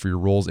candidates for your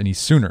roles any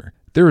sooner.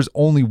 There is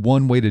only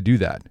one way to do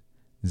that: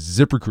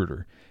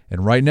 ZipRecruiter.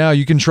 And right now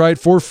you can try it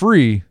for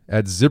free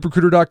at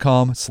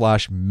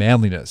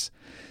ZipRecruiter.com/manliness.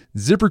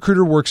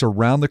 ZipRecruiter works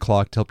around the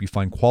clock to help you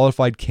find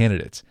qualified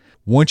candidates.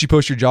 Once you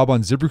post your job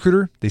on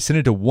ZipRecruiter, they send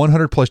it to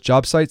 100 plus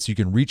job sites so you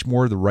can reach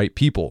more of the right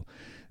people.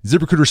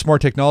 ZipRecruiter's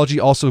smart technology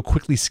also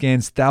quickly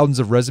scans thousands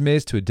of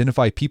resumes to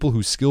identify people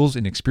whose skills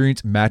and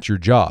experience match your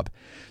job.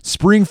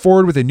 Spring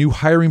forward with a new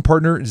hiring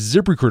partner,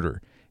 ZipRecruiter,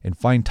 and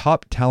find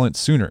top talent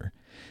sooner.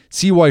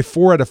 See why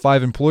 4 out of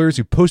 5 employers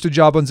who post a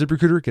job on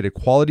ZipRecruiter get a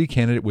quality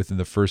candidate within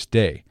the first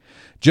day.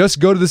 Just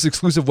go to this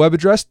exclusive web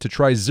address to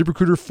try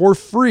ZipRecruiter for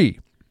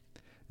free.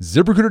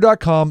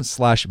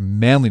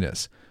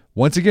 ZipRecruiter.com/manliness.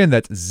 Once again,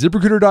 that's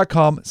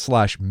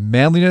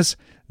ZipRecruiter.com/manliness.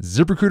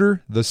 ZipRecruiter,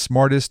 the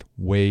smartest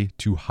way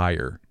to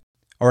hire.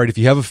 All right, if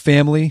you have a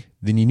family,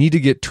 then you need to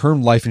get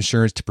term life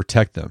insurance to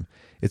protect them.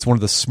 It's one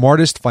of the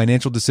smartest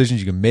financial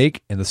decisions you can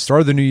make, and the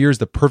start of the new year is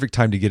the perfect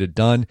time to get it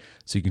done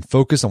so you can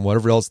focus on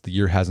whatever else the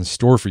year has in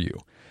store for you.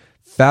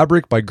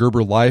 Fabric by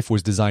Gerber Life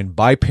was designed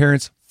by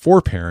parents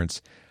for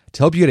parents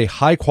to help you get a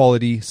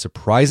high-quality,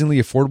 surprisingly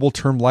affordable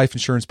term life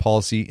insurance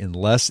policy in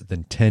less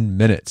than 10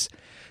 minutes.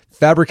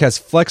 Fabric has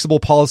flexible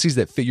policies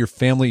that fit your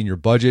family and your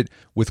budget,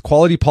 with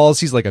quality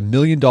policies like $1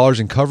 million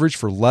in coverage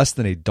for less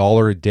than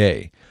 $1 a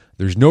day.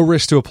 There's no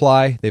risk to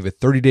apply. They have a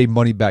 30-day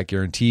money-back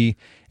guarantee,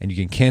 and you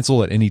can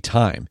cancel at any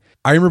time.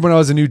 I remember when I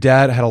was a new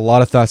dad, I had a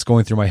lot of thoughts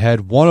going through my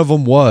head. One of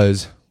them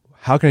was,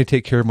 how can I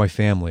take care of my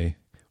family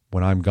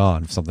when I'm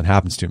gone if something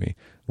happens to me?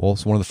 Well,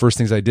 so one of the first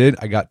things I did,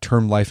 I got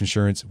term life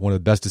insurance, one of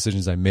the best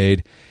decisions I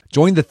made.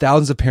 Join the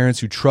thousands of parents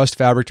who trust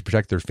Fabric to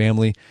protect their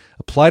family.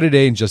 Apply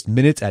today in just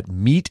minutes at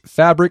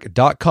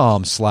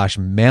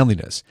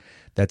meetfabric.com/manliness.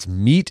 That's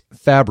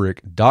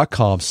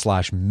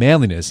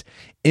meetfabric.com/manliness.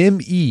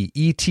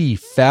 MEET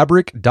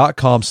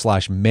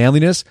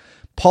fabric.com/manliness.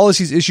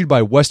 Policies issued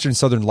by Western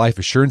Southern Life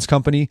Assurance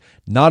Company,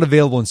 not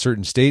available in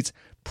certain states.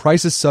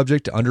 Prices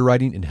subject to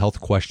underwriting and health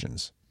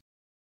questions.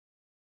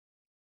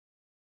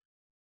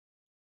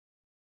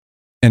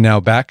 And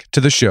now back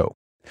to the show.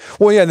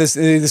 Well, yeah, this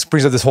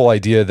brings up this whole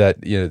idea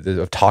that, you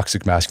know, of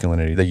toxic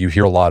masculinity that you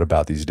hear a lot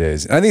about these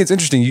days. And I think it's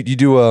interesting. You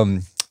do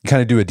you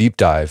kind of do a deep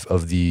dive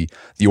of the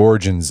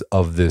origins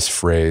of this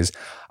phrase.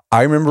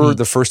 I remember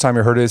the first time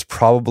I heard it is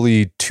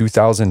probably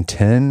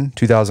 2010,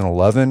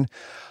 2011,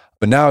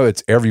 but now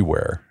it's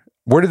everywhere.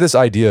 Where did this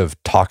idea of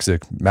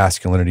toxic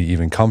masculinity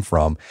even come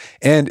from?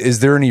 And is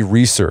there any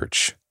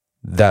research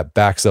that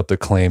backs up the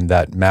claim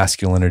that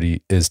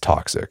masculinity is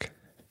toxic?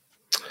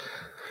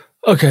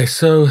 Okay,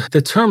 so the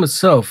term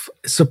itself,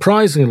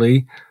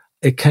 surprisingly,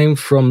 it came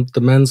from the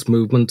men's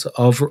movement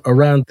of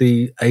around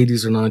the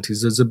 80s or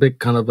 90s. There's a big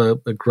kind of a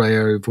gray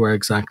area of where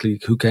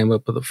exactly who came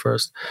up with it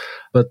first.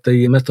 But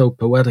the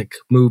mythopoetic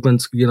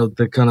movement, you know,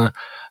 the kind of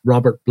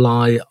Robert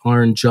Bly,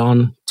 Iron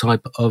John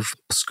type of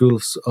school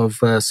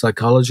of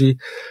psychology.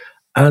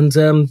 And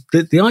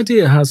the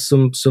idea has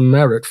some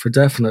merit for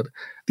definite.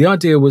 The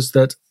idea was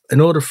that in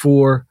order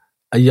for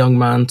a young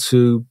man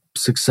to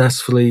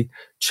successfully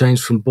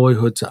change from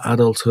boyhood to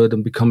adulthood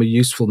and become a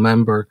useful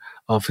member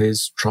of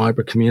his tribe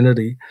or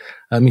community,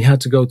 he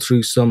had to go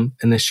through some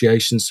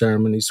initiation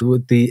ceremonies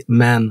with the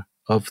men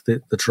of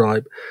the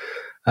tribe.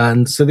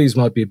 And so these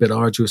might be a bit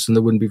arduous and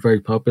they wouldn't be very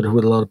popular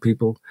with a lot of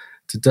people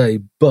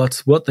today.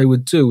 But what they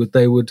would do,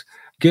 they would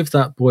give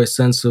that boy a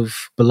sense of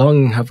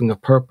belonging, having a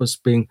purpose,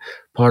 being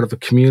part of a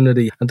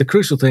community. And the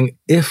crucial thing,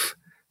 if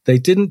they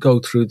didn't go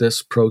through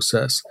this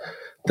process,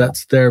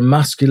 that their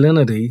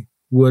masculinity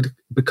would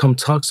become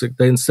toxic.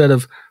 They, instead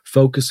of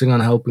focusing on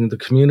helping the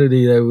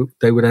community,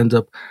 they would end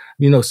up,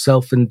 you know,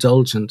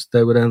 self-indulgent.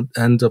 They would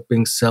end up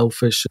being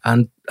selfish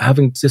and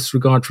having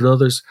disregard for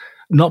others,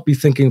 not be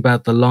thinking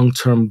about the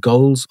long-term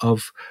goals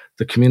of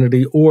the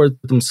community or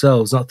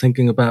themselves, not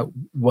thinking about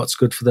what's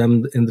good for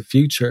them in the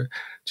future,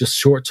 just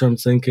short-term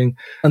thinking.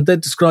 And they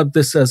described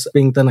this as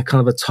being then a kind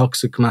of a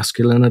toxic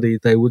masculinity.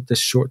 They would, this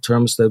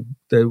short-terms,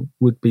 they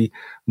would be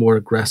more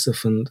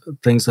aggressive and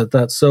things like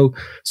that. So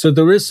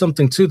there is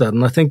something to that.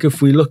 And I think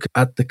if we look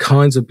at the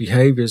kinds of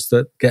behaviors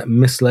that get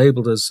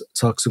mislabeled as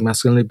toxic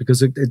masculinity,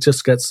 because it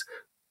just gets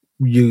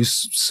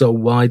used so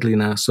widely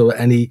now. So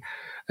any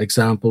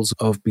examples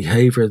of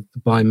behavior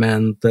by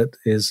men that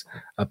is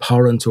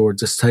abhorrent or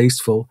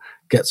distasteful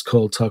gets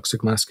called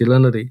toxic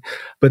masculinity.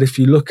 But if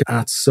you look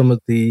at some of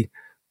the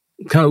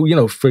kind of, you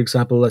know, for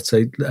example, let's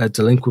say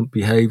delinquent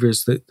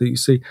behaviors that you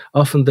see,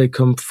 often they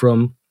come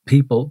from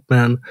people,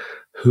 men,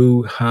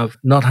 who have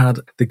not had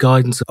the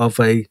guidance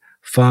of a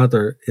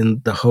father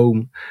in the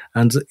home.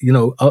 And, you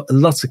know,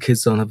 lots of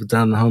kids don't have a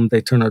dad in the home.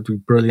 They turn out to be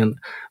brilliant.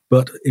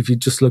 But if you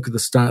just look at the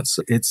stats,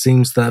 it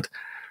seems that,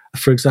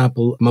 for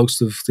example,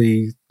 most of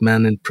the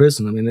men in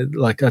prison, I mean,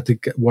 I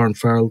think Warren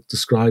Farrell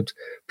described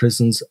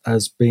prisons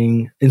as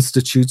being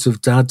institutes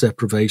of dad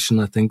deprivation.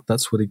 I think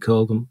that's what he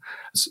called them.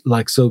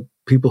 So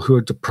people who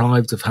are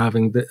deprived of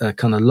having the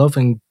kind of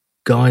loving,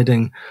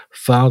 guiding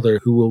father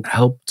who will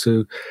help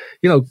to,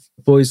 you know,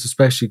 boys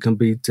especially can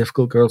be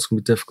difficult, girls can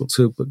be difficult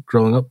too, but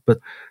growing up, but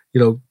you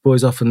know,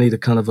 boys often need a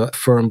kind of a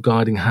firm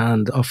guiding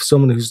hand of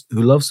someone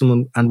who loves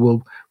them and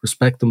will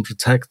respect them,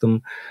 protect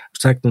them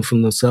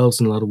from themselves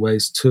in a lot of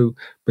ways too.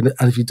 And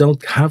if you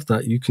don't have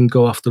that, you can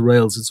go off the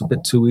rails. It's a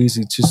bit too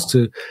easy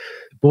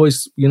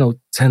boys, you know,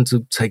 tend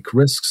to take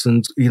risks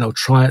and, you know,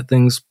 try at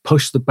things,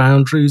 push the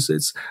boundaries.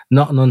 It's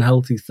not an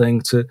unhealthy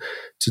thing to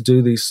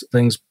do these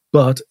things,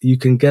 but you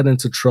can get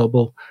into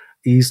trouble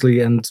easily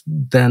and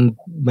then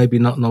maybe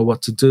not know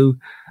what to do.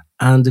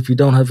 And if you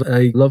don't have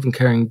a loving,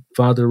 caring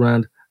father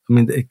around, I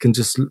mean, it can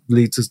just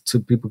lead to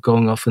people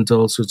going off into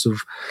all sorts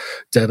of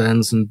dead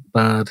ends and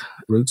bad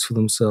routes for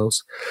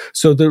themselves.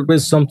 So there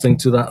is something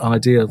to that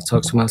idea of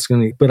toxic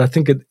masculinity, but I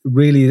think it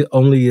really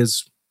only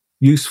is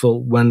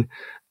useful when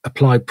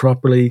applied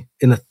properly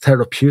in a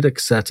therapeutic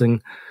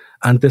setting.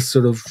 And this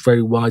sort of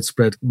very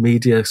widespread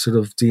media sort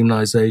of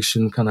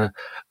demonization, kind of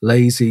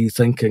lazy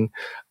thinking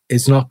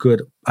is not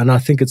good. And I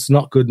think it's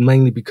not good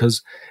mainly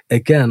because,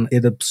 again,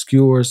 it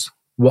obscures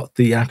what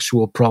the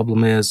actual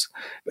problem is.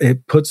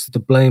 It puts the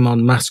blame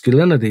on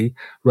masculinity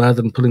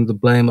rather than putting the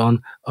blame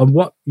on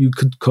what you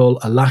could call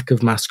a lack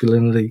of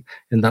masculinity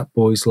in that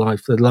boy's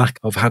life, the lack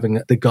of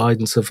having the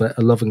guidance of a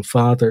loving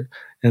father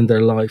in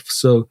their life.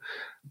 So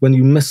when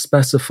you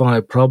misspecify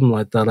a problem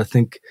like that, I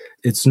think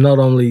it's not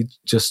only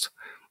just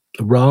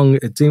wrong,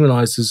 it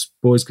demonizes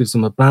boys, gives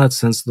them a bad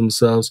sense of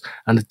themselves,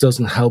 and it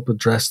doesn't help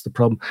address the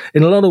problem.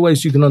 In a lot of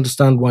ways, you can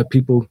understand why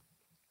people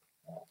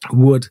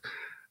would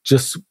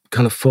just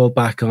kind of fall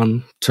back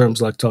on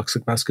terms like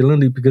toxic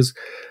masculinity, because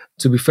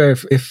to be fair,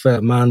 if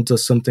a man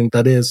does something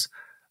that is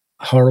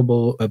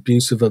horrible,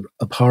 abusive,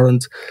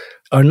 abhorrent,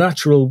 our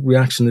natural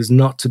reaction is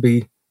not to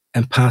be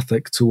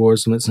empathic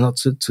towards them. It's not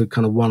to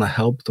kind of want to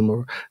help them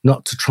or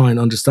not to try and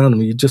understand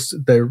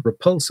them. They're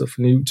repulsive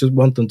and you just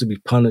want them to be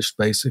punished,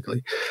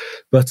 basically.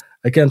 But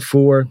again,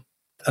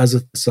 as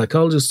a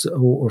psychologist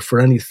or for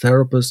any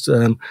therapist,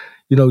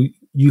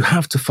 you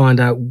have to find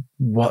out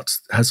what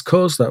has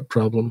caused that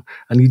problem.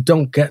 And you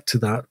don't get to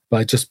that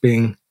by just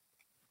being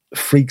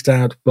freaked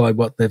out by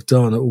what they've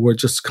done or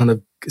just kind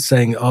of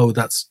saying, oh,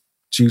 that's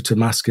due to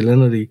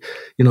masculinity.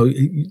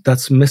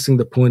 That's missing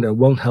the point. It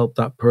won't help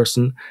that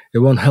person. It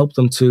won't help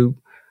them to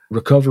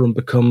recover and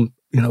become,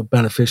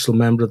 beneficial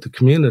member of the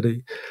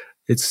community.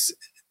 It's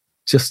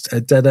just a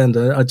dead end.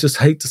 I just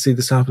hate to see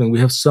this happening.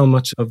 We have so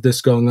much of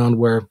this going on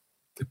where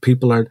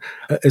people are,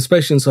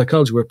 especially in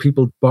psychology, where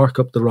people bark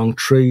up the wrong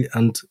tree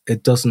and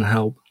it doesn't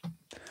help.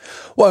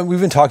 Well,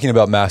 we've been talking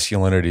about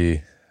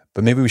masculinity,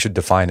 but maybe we should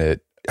define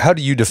it. How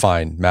do you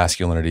define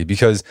masculinity?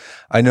 Because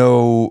I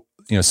know,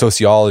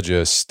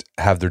 sociologists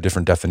have their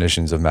different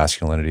definitions of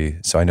masculinity.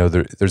 So I know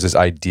there's this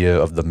idea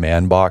of the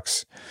man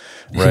box,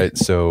 right?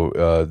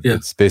 So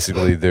it's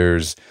basically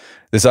there's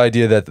this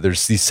idea that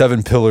there's these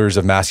 7 pillars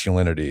of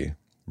masculinity,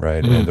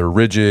 right? Mm-hmm. And they're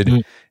rigid.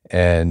 Mm-hmm.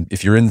 And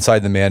if you're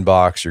inside the man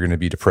box, you're going to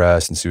be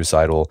depressed and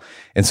suicidal.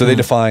 And so they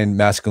define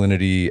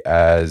masculinity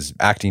as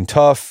acting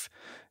tough,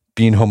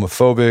 being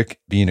homophobic,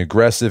 being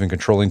aggressive and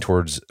controlling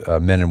towards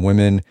men and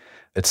women,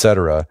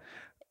 etc.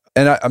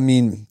 And I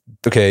mean,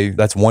 okay,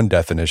 that's one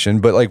definition.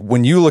 But like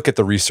when you look at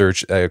the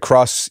research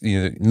across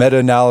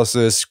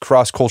meta-analysis,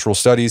 cross-cultural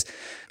studies,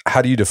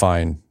 how do you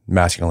define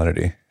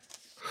masculinity?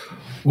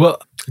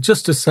 Well,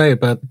 just to say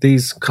about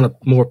these kind of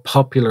more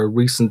popular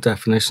recent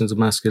definitions of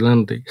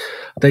masculinity,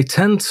 they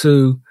tend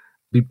to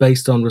be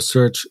based on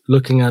research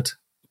looking at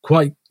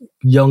quite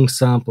young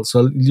samples,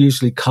 so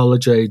usually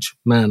college-age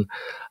men.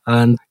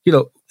 And,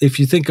 if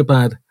you think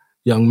about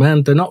young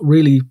men, they're not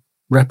really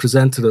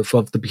representative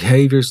of the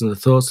behaviors and the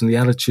thoughts and the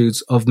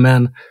attitudes of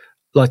men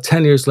like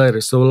 10 years later.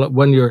 So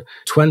when you're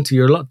 20,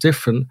 you're a lot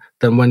different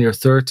than when you're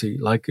 30.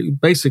 Like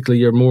basically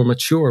you're more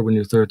mature when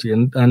you're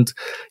 30. And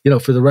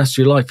for the rest of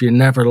your life, you're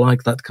never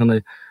like that kind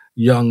of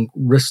young,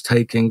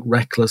 risk-taking,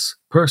 reckless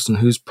person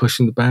who's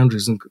pushing the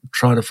boundaries and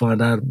trying to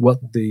find out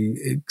what the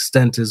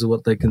extent is of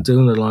what they can do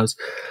in their lives.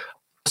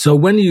 So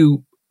when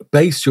you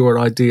base your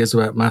ideas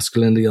about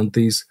masculinity on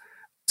these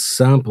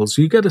samples,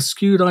 you get a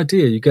skewed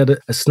idea. You get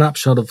a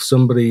snapshot of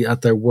somebody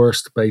at their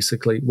worst,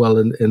 basically, well,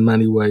 in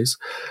many ways,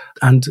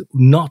 and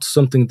not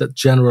something that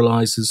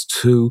generalizes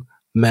to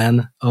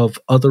men of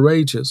other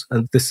ages.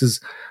 And this is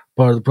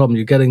part of the problem.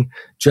 You're getting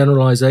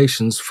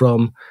generalizations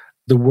from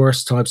the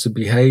worst types of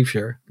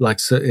behavior, like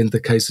in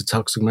the case of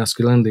toxic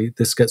masculinity,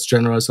 this gets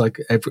generalized like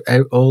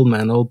all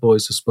men, all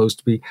boys are supposed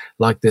to be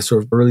like this,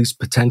 or at least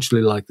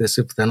potentially like this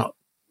if they're not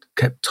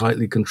kept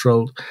tightly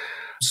controlled.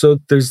 So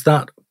there's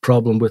that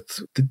problem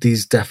with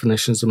these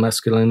definitions of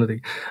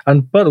masculinity.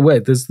 And by the way,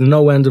 there's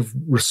no end of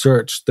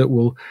research that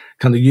will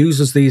kind of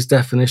uses these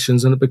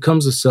definitions, and it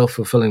becomes a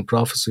self-fulfilling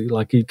prophecy.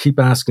 Like you keep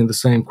asking the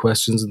same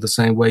questions in the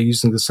same way,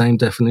 using the same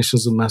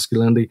definitions of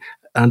masculinity,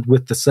 and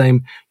with the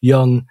same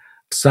young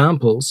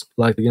samples,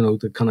 like,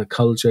 the kind of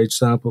college age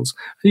samples,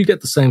 and you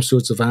get the same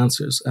sorts of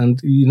answers, and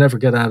you never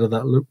get out of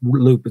that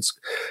loop. It's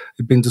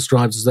been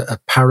described as a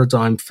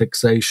paradigm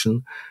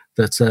fixation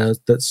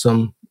that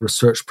some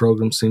research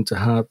programs seem to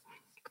have.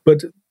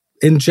 But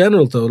in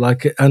general, though,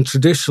 and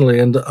traditionally,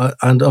 and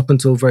up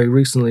until very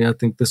recently, I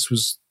think this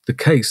was the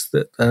case,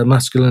 that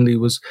masculinity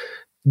was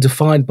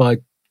defined by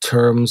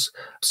terms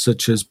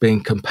such as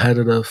being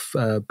competitive,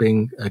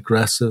 being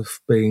aggressive,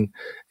 being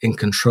in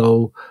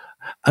control.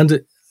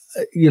 And,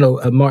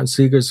 Martin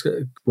Seegers,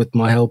 with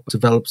my help,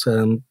 developed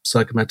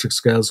psychometric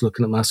scales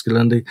looking at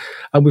masculinity.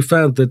 And we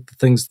found that the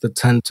things that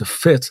tend to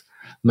fit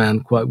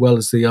men quite well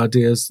is the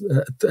ideas,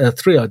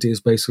 3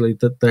 ideas, basically,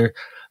 that they're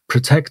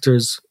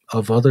protectors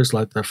of others,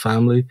 like their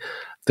family,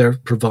 they're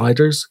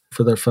providers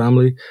for their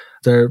family,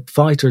 they're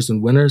fighters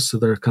and winners, so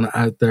they're kind of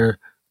out there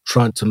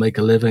trying to make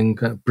a living,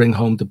 bring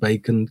home the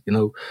bacon,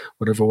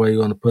 whatever way you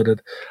want to put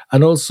it,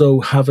 and also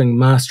having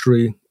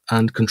mastery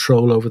and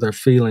control over their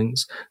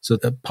feelings. So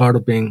that part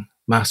of being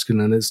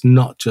masculine is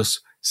not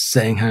just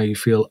saying how you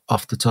feel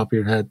off the top of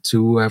your head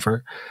to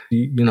whoever.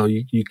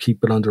 You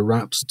keep it under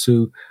wraps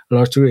to a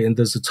large degree, and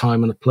there's a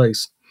time and a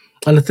place.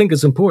 And I think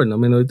it's important. I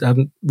mean, I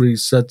haven't really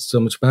said so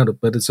much about it,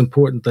 but it's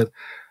important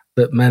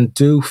that men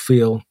do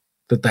feel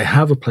that they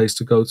have a place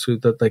to go to,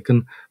 that they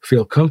can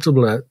feel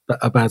comfortable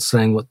about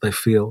saying what they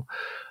feel.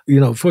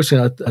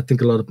 Fortunately, I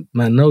think a lot of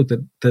men know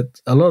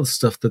that a lot of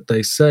stuff that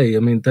they say, I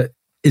mean, that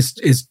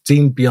is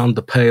deemed beyond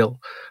the pale.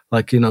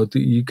 Like,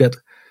 you get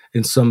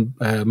in some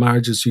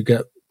marriages, you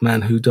get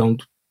men who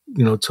don't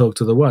talk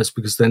to their wives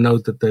because they know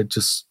that they're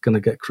just going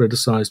to get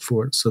criticized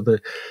for it. So they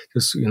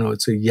just,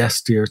 it's a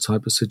yes dear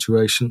type of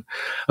situation.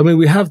 I mean,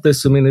 we have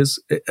this. I mean,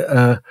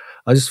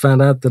 I just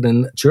found out that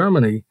in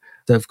Germany,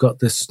 they've got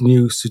this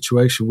new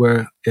situation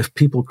where if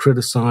people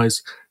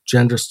criticize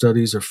gender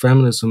studies or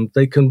feminism,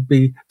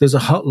 there's a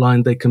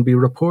hotline they can be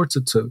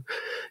reported to.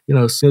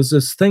 So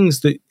there's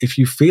things that if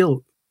you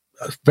feel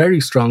very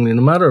strongly,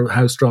 no matter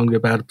how strongly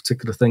about a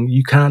particular thing,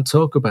 you can't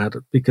talk about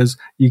it because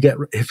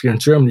if you're in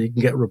Germany, you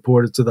can get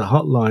reported to the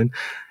hotline,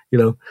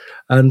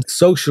 and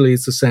socially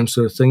it's the same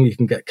sort of thing. You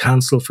can get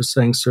cancelled for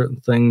saying certain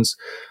things.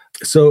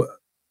 So,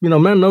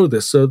 men know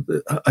this. So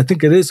I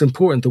think it is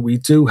important that we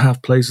do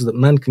have places that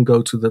men can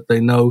go to that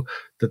they know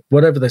that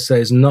whatever they say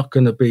is not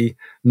going to be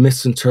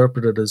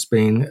misinterpreted as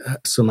being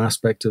some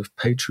aspect of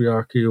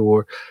patriarchy,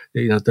 or,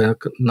 they're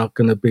not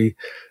going to be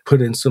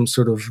put in some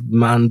sort of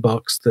man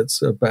box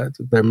that's about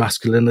their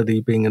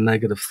masculinity being a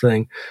negative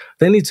thing.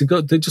 They need to go,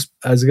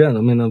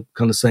 I'm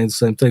kind of saying the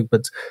same thing,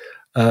 but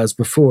as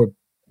before,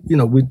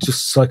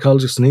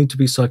 psychologists need to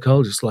be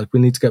psychologists. Like, we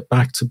need to get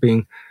back to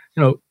being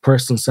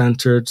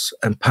person-centered,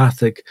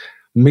 empathic,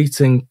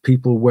 meeting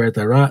people where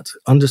they're at,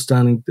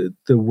 understanding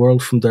the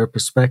world from their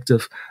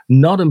perspective,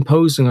 not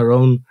imposing our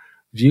own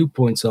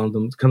viewpoints on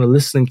them, kind of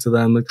listening to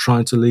them and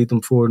trying to lead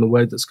them forward in a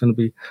way that's going to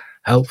be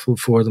helpful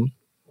for them.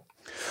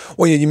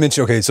 Well, you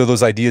mentioned, so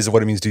those ideas of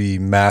what it means to be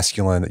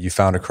masculine that you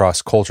found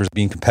across cultures,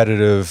 being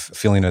competitive,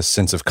 feeling a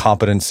sense of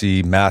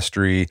competency,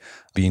 mastery,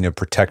 being a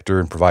protector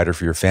and provider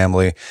for your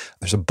family.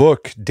 There's a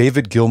book,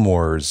 David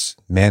Gilmour's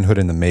Manhood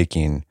in the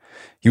Making.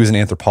 He was an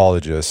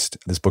anthropologist.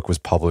 This book was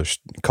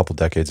published a couple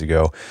decades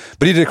ago,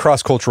 but he did a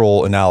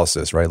cross-cultural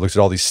analysis, right? Looked at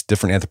all these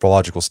different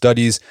anthropological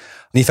studies,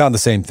 and he found the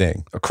same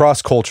thing.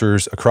 Across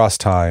cultures, across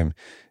time,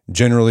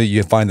 generally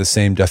you find the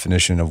same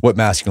definition of what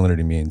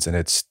masculinity means, and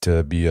it's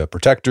to be a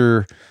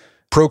protector,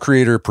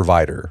 procreator,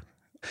 provider.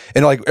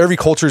 And like every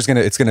culture it's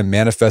going to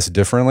manifest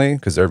differently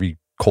because every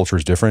culture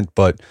is different,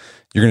 but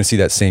you're going to see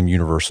that same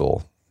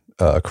universal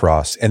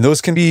across. And those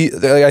can be,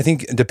 I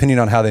think, depending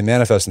on how they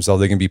manifest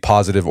themselves, they can be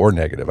positive or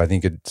negative. I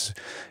think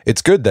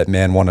it's good that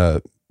men want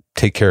to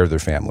take care of their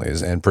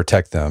families and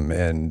protect them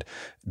and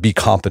be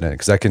competent,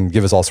 because that can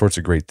give us all sorts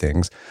of great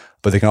things,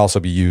 but they can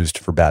also be used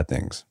for bad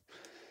things.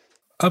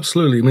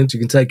 Absolutely. It means you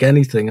can take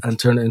anything and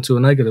turn it into a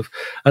negative.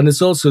 And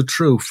it's also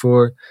true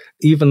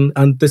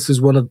and this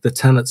is one of the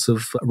tenets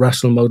of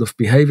rational motive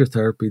behavior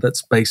therapy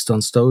that's based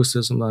on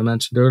Stoicism that I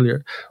mentioned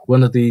earlier.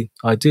 One of the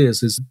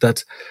ideas is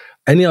that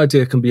any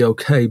idea can be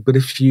okay, but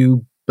if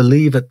you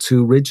believe it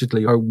too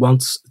rigidly or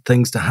want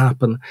things to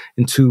happen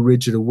in too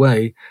rigid a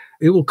way,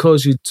 it will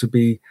cause you to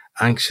be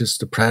anxious,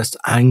 depressed,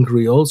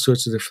 angry, all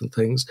sorts of different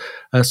things.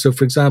 So,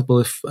 for example,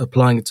 if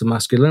applying it to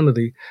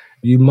masculinity,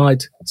 you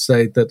might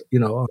say that,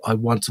 I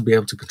want to be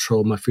able to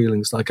control my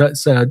feelings. Like I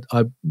say,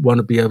 I want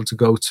to be able to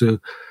go to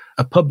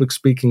a public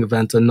speaking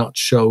event and not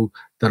show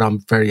that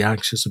I'm very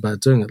anxious about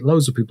doing it.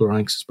 Loads of people are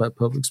anxious about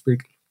public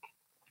speaking.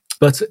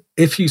 But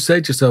if you say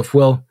to yourself,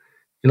 well,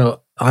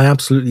 I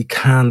absolutely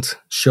can't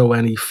show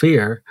any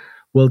fear.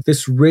 Well,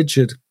 this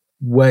rigid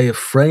way of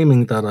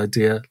framing that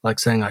idea, like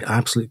saying, I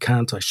absolutely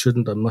can't, I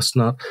shouldn't, I must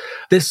not,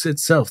 this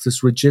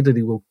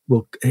rigidity will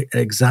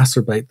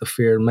exacerbate the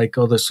fear and make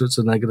other sorts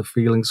of negative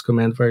feelings come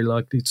in, very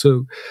likely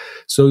too.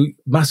 So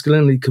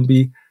masculinity can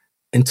be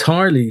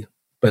entirely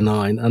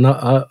benign. And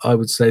I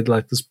would say,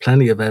 like, there's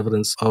plenty of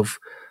evidence of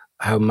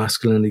how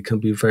masculinity can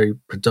be a very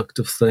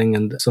productive thing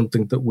and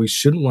something that we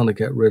shouldn't want to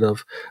get rid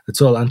of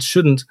at all, and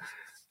shouldn't,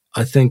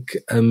 I think,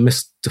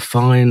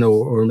 misdefine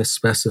or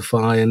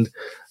misspecify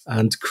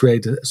and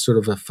create a sort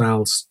of a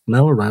foul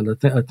smell around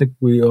it. I think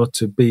we ought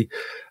to be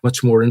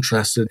much more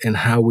interested in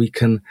how we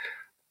can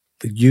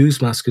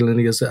use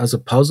masculinity as a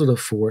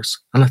positive force.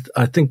 And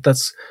I think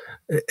that's,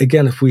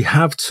 again, if we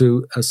have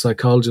to, as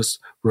psychologists,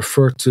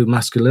 refer to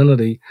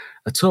masculinity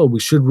at all, we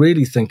should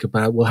really think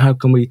about, well, how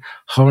can we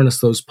harness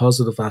those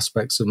positive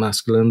aspects of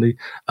masculinity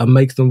and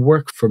make them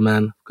work for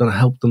men, going to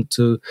help them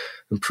to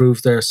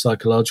improve their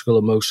psychological,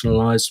 emotional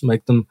lives,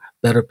 make them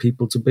better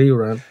people to be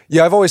around.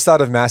 Yeah, I've always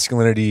thought of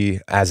masculinity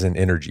as an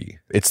energy.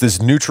 It's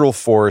this neutral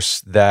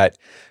force that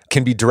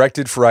can be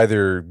directed for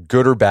either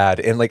good or bad.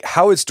 And like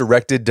how it's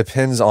directed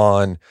depends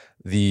on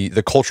the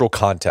cultural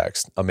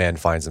context a man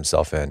finds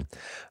himself in.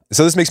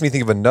 So this makes me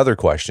think of another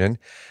question.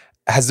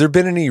 Has there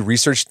been any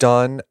research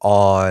done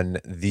on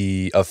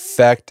the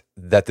effect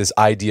that this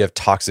idea of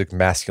toxic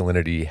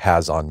masculinity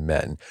has on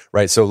men,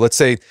 right? So let's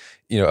say,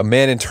 a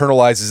man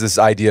internalizes this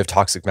idea of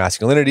toxic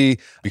masculinity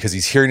because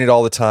he's hearing it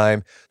all the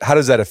time. How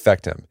does that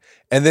affect him?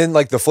 And then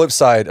like the flip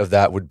side of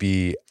that would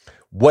be,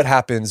 what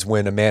happens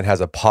when a man has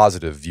a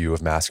positive view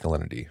of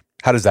masculinity?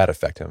 How does that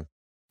affect him?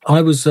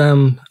 I was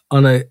on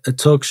a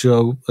talk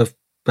show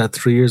about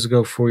 4 years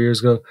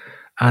ago,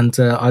 and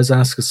I was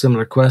asked a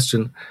similar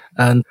question.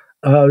 And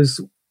I was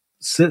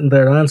sitting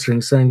there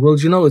answering, saying, well,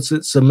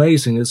 it's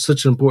amazing. It's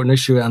such an important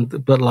issue.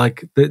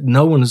 But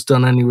no one has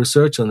done any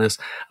research on this.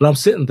 And I'm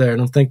sitting there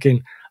and I'm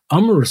thinking,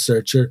 I'm a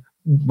researcher,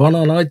 why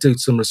don't I do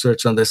some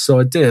research on this? So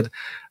I did.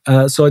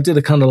 So I did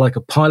a kind of like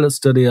a pilot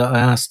study. I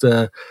asked,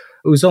 it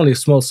was only a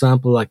small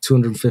sample, like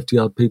 250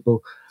 odd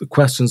people,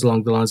 questions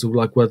along the lines of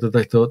like whether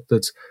they thought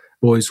that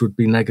boys would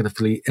be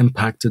negatively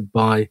impacted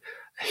by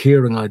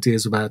hearing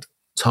ideas about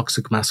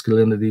toxic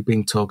masculinity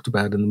being talked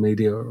about in the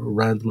media or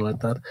around them like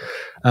that.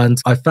 And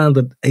I found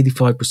that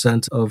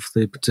 85% of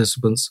the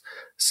participants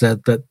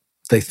said that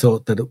they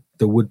thought that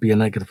there would be a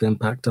negative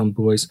impact on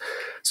boys.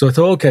 So I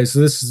thought, okay,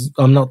 so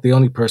I'm not the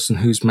only person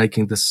who's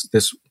making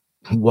this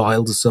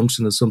wild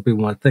assumption, as some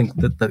people might think,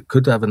 that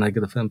could have a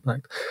negative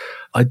impact.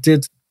 I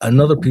did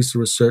another piece of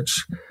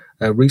research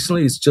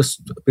recently. It's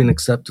just been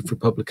accepted for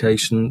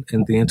publication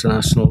in the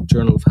International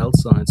Journal of Health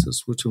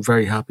Sciences, which I'm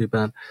very happy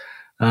about.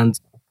 And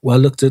I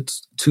looked at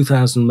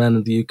 2,000 men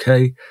in the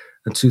UK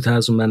and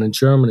 2,000 men in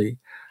Germany.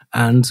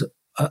 And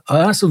I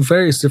asked them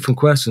various different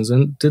questions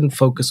and didn't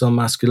focus on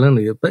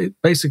masculinity.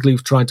 Basically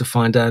trying to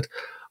find out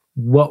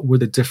what were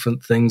the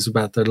different things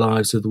about their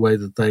lives or the way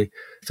that they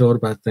thought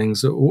about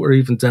things, or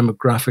even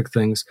demographic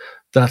things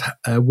that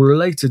were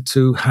related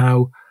to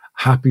how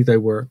happy they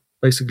were,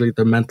 basically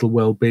their mental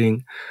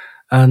well-being.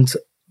 And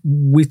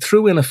we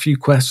threw in a few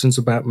questions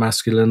about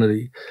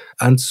masculinity,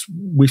 and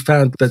we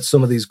found that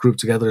some of these grouped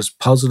together as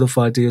positive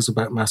ideas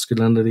about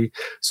masculinity,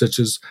 such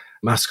as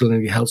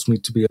masculinity helps me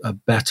to be a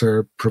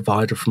better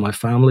provider for my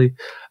family.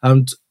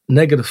 And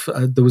negative,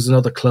 there was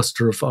another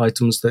cluster of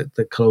items that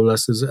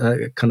coalesced as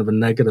kind of a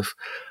negative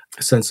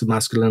sense of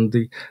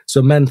masculinity.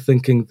 So men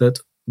thinking that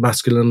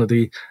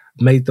masculinity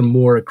made them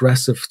more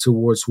aggressive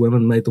towards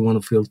women, made them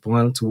want to feel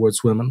violent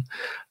towards women.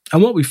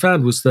 And what we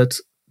found was that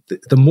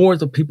the more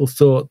that people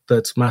thought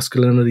that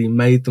masculinity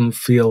made them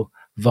feel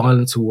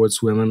violent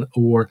towards women,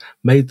 or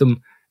made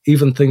them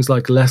even things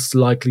like less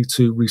likely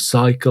to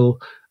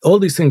recycle, all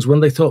these things, when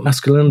they thought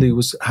masculinity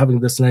was having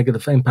this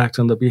negative impact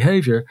on their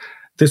behavior,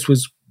 this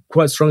was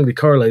quite strongly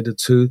correlated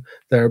to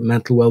their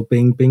mental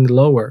well-being being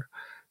lower.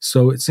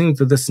 So it seems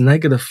that this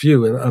negative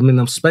view, I mean,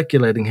 I'm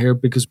speculating here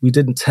because we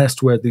didn't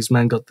test where these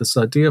men got this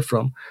idea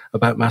from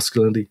about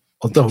masculinity,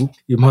 although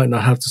you might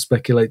not have to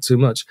speculate too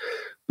much.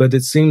 But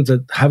it seemed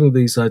that having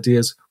these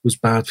ideas was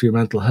bad for your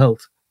mental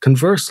health.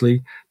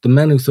 Conversely, the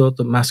men who thought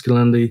that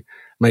masculinity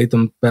made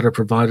them better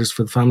providers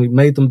for the family,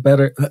 made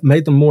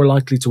them more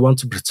likely to want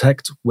to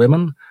protect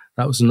women.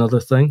 That was another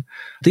thing.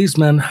 These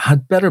men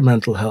had better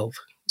mental health.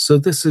 So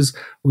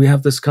we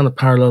have this kind of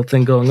parallel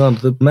thing going on.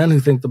 The men who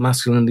think that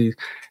masculinity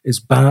is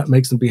bad,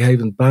 makes them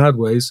behave in bad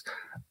ways,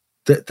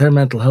 their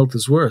mental health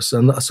is worse.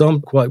 And so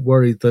I'm quite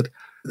worried that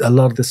a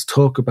lot of this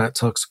talk about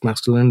toxic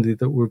masculinity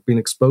that we've been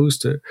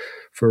exposed to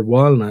for a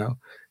while now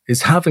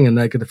is having a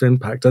negative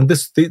impact. And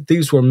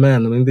these were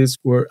men. I mean, these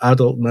were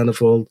adult men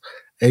of all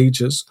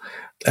ages.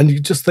 And you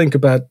just think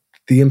about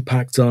the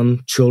impact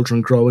on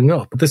children growing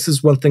up. This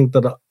is one thing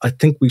that I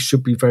think we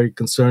should be very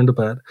concerned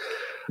about,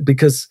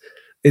 because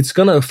it's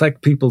going to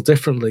affect people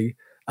differently.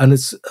 And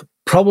it's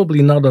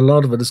probably not a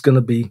lot of it is going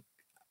to be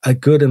a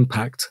good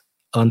impact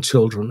on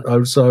children.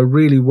 So I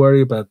really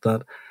worry about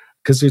that,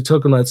 because you're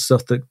talking about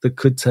stuff that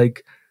could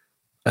take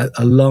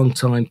a long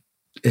time,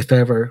 if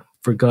ever,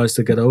 for guys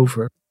to get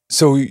over.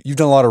 So you've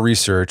done a lot of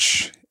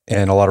research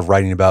and a lot of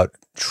writing about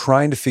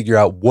trying to figure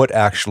out what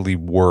actually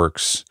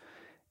works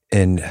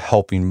in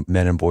helping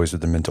men and boys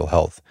with their mental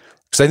health.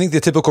 Because I think the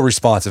typical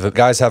response, if a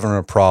guy's having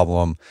a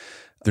problem,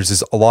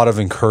 there's a lot of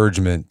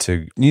encouragement to,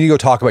 you need to go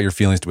talk about your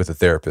feelings with a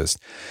therapist.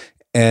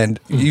 And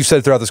you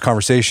said throughout this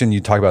conversation, you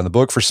talk about in the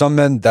book, for some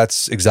men,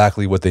 that's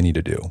exactly what they need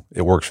to do.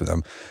 It works for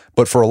them.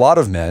 But for a lot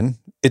of men,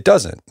 it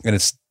doesn't. And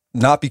it's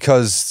not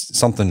because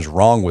something's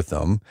wrong with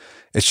them.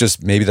 It's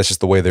just, maybe that's just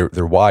the way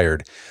they're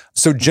wired.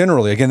 So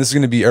generally, again, this is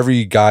going to be,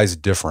 every guy's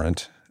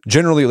different.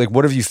 Generally, like,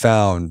 what have you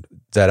found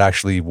that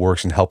actually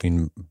works in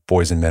helping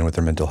boys and men with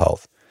their mental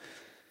health?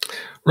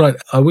 Right.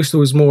 I wish there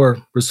was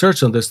more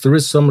research on this. There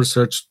is some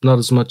research, not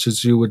as much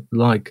as you would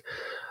like.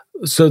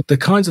 So the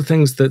kinds of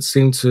things that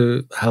seem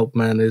to help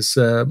men is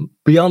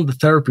beyond the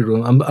therapy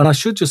room. And I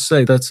should just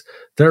say that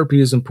therapy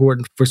is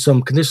important for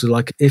some conditions.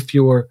 Like if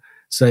you're,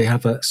 say,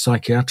 have a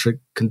psychiatric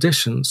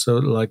condition, so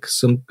like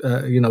some,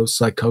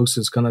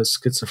 psychosis, kind of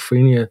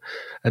schizophrenia,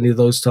 any of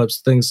those types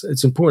of things,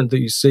 it's important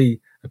that you see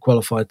a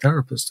qualified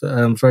therapist.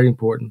 Very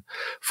important.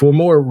 For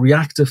more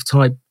reactive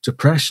type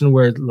depression,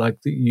 where like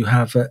you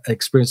have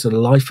experienced a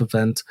life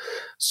event,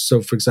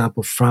 so for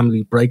example,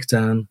 family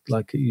breakdown,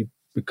 like you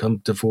become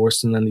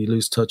divorced and then you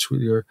lose touch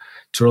with your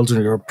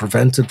children, you're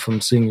prevented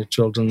from seeing your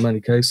children in many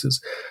cases.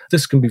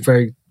 This can be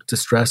very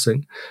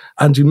distressing.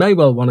 And you may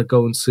well want to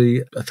go and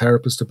see a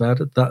therapist about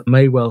it. That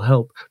may well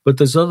help. But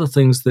there's other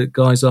things that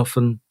guys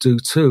often do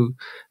too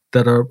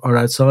that are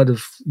outside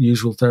of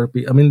usual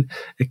therapy. I mean,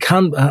 it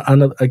can,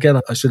 and again,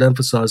 I should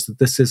emphasize that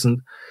this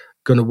isn't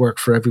going to work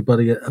for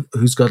everybody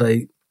who's got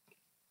a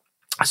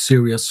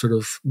serious sort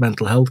of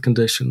mental health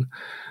condition.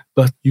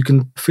 But you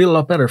can feel a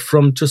lot better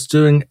from just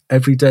doing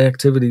everyday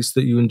activities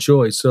that you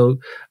enjoy. So,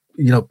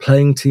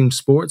 playing team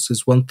sports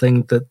is one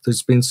thing that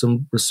there's been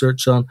some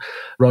research on.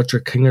 Roger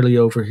Kingerly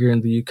over here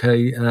in the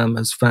UK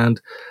has found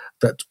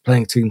that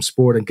playing team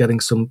sport and getting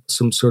some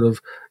sort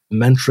of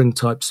mentoring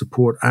type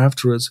support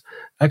afterwards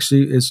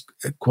actually is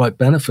quite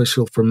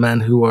beneficial for men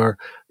who are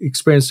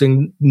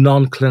experiencing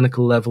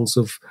non-clinical levels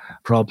of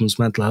problems,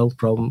 mental health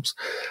problems.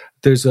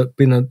 There's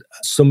been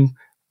some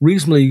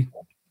reasonably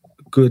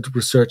good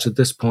research at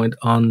this point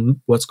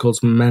on what's called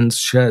men's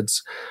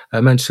sheds.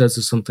 Men's sheds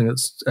is something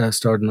that's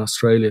started in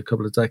Australia a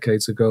couple of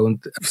decades ago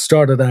and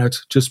started out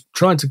just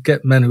trying to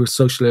get men who are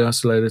socially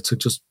isolated to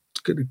just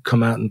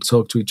come out and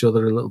talk to each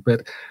other a little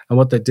bit. And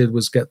what they did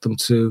was get them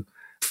to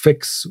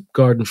fix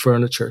garden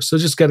furniture. So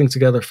just getting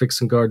together,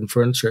 fixing garden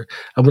furniture.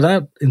 And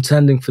without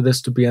intending for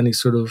this to be any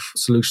sort of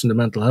solution to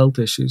mental health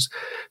issues,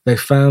 they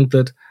found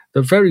that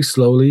very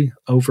slowly,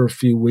 over a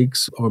few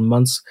weeks or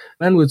months,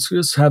 men would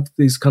just have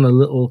these kind of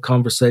little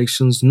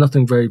conversations,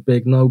 nothing very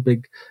big, no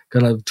big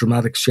kind of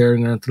dramatic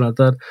sharing or anything like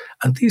that.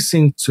 And these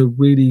seem to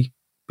really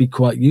be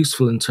quite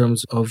useful in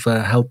terms of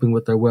helping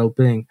with their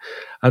well-being.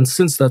 And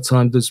since that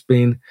time,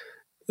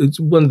 it's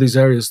one of these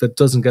areas that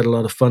doesn't get a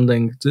lot of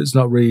funding. It's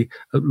not really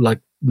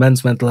like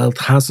men's mental health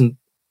hasn't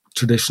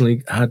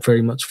traditionally had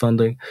very much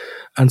funding.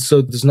 And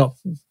so there's not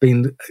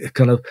been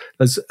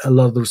there's a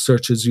lot of the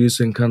research is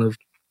using kind of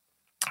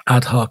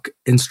ad hoc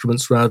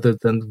instruments rather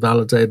than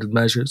validated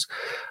measures.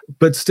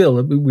 But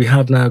still, we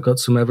have now got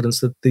some evidence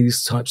that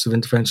these types of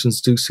interventions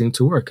do seem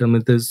to work. I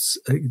mean, there's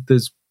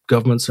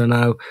governments are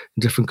now in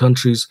different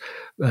countries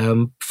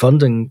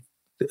funding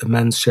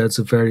men's sheds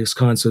of various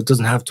kinds. So it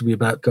doesn't have to be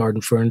about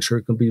garden furniture.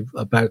 It can be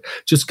about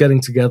just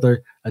getting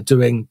together and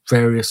doing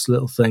various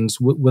little things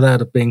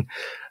without it being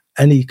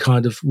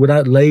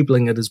without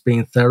labeling it as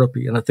being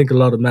therapy. And I think a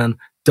lot of men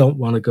don't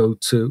want to go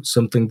to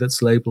something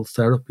that's labeled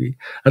therapy.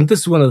 And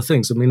this is one of the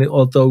things. I mean,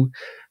 although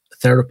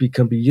therapy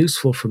can be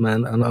useful for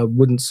men, and I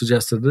wouldn't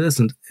suggest that it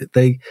isn't,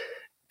 they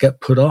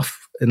get put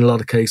off in a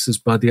lot of cases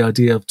by the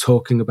idea of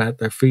talking about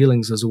their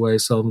feelings as a way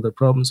of solving their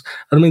problems.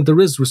 And I mean, there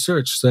is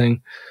research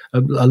saying,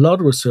 a lot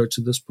of research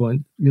at this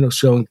point,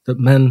 showing that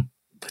men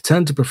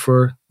tend to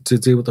prefer to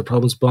deal with their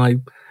problems by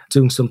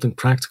doing something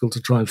practical to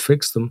try and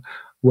fix them,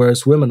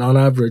 whereas women, on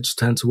average,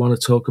 tend to want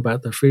to talk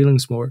about their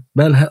feelings more.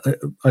 Men,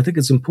 I think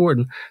it's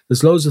important.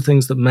 There's loads of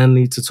things that men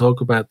need to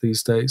talk about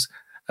these days.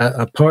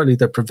 Partly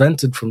they're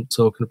prevented from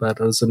talking about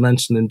it. As I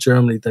mentioned, in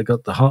Germany, they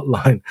got the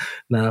hotline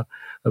now.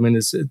 I mean,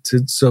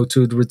 to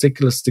a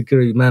ridiculous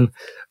degree, men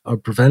are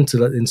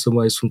prevented in some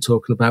ways from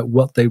talking about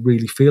what they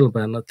really feel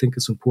about, and I think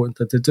it's important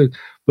that they do.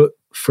 But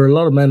for a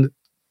lot of men,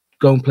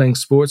 going playing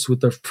sports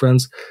with their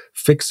friends,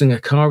 fixing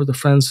a car with their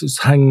friends,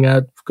 just hanging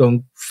out,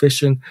 going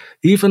fishing,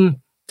 even,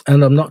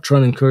 and I'm not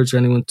trying to encourage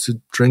anyone to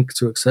drink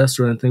to excess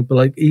or anything, but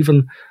like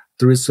even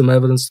there is some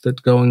evidence that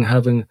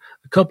having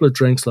a couple of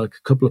drinks, like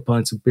a couple of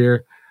pints of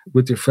beer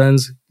with your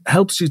friends,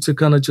 helps you to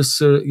kind of just,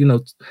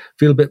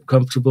 feel a bit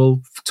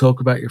comfortable,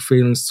 talk about your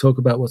feelings, talk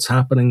about what's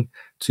happening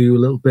to you a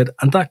little bit.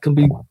 And that can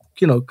be,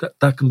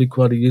 that can be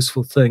quite a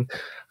useful thing.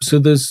 So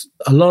there's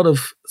a lot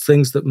of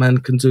things that men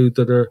can do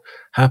that are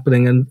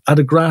happening. And at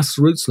a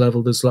grassroots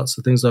level, there's lots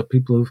of things that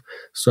people have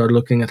started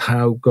looking at,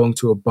 how going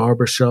to a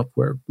barber shop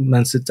where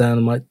men sit down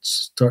and might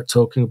start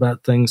talking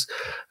about things.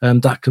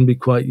 That can be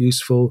quite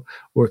useful,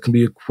 or it can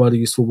be quite a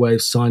useful way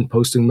of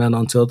signposting men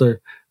onto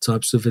other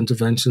types of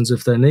interventions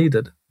if they're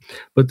needed.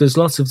 But there's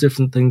lots of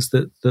different things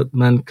that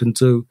men can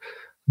do.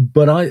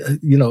 But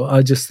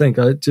I just think,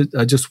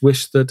 I just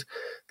wish that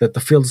the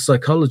field of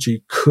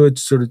psychology could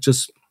sort of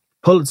just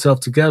pull itself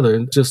together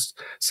and just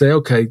say,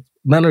 okay,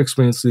 men are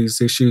experiencing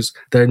these issues.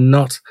 They're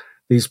not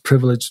these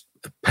privileged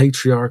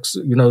patriarchs,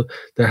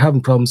 they're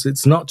having problems.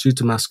 It's not due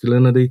to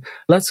masculinity.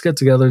 Let's get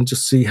together and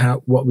just see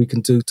what we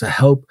can do to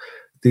help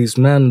these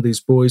men, these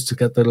boys, to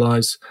get their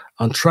lives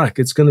on track.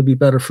 It's going to be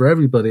better for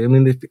everybody. I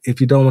mean,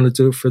 if you don't want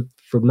to do it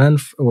for men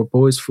or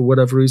boys for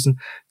whatever reason,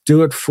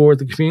 do it for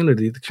the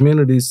community. The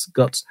community's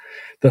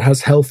that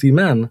has healthy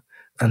men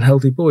and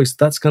healthy boys.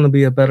 That's going to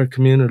be a better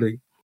community.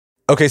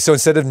 Okay, so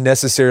instead of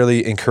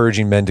necessarily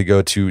encouraging men to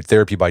go to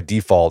therapy by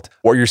default,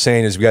 what you're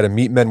saying is we got to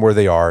meet men where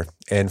they are.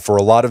 And for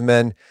a lot of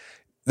men,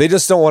 they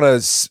just don't want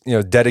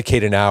to,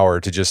 dedicate an hour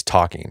to just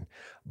talking.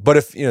 But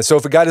if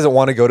a guy doesn't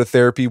want to go to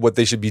therapy, what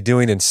they should be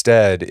doing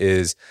instead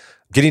is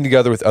getting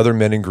together with other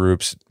men in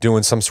groups,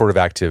 doing some sort of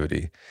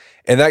activity.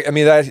 And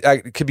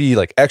that could be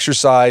like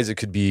exercise. It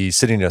could be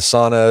sitting in a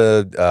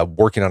sauna,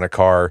 working on a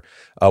car,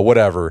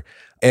 whatever.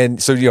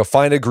 And so,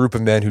 find a group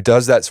of men who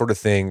does that sort of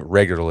thing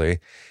regularly.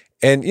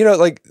 And,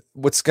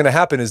 what's going to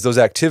happen is those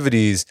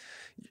activities,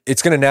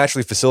 it's going to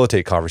naturally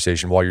facilitate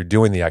conversation while you're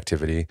doing the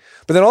activity.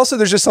 But then also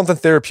there's just something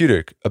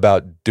therapeutic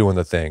about doing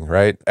the thing,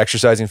 right?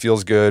 Exercising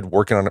feels good.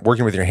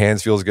 Working with your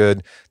hands feels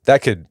good.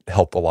 That could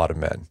help a lot of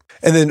men.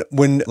 And then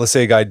when, let's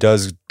say a guy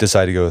does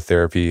decide to go to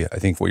therapy, I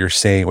think what you're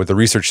saying, what the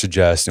research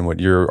suggests and what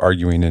you're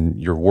arguing in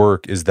your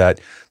work is that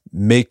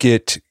make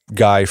it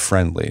guy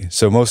friendly.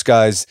 So most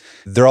guys,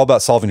 they're all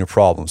about solving your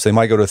problems. They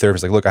might go to a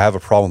therapist like, look, I have a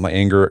problem with my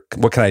anger.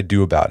 What can I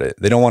do about it?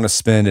 They don't want to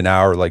spend an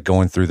hour like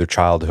going through their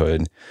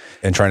childhood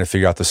and trying to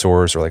figure out the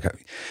source, or like,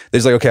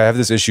 they're like, okay, I have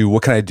this issue.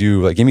 What can I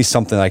do? Like, give me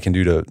something I can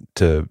do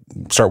to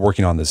start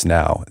working on this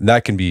now. And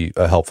that can be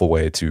a helpful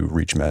way to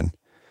reach men.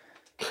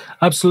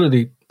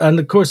 Absolutely. And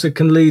of course it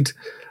can lead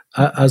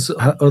as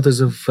others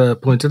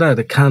have pointed out,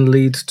 it can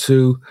lead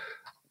to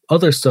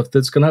other stuff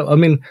that's going to, I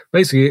mean,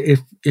 basically,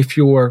 if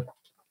your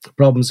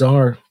problems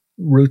are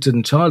rooted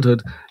in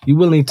childhood, you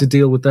will need to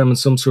deal with them in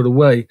some sort of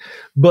way,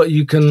 but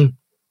you can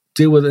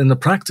deal with it in a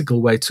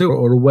practical way too,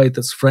 or a way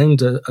that's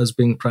framed as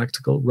being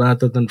practical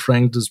rather than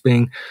framed as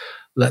being,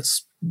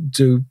 let's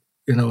do,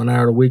 an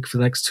hour a week for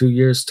the next 2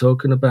 years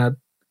talking about,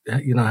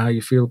 how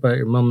you feel about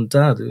your mum and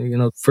dad.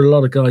 For a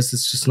lot of guys,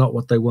 it's just not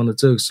what they want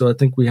to do. So I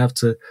think we have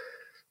to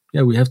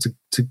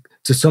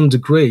some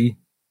degree,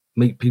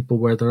 meet people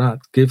where they're at,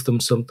 give them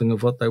something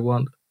of what they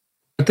want.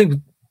 I think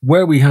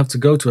where we have to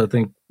go to, I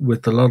think,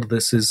 with a lot of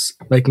this is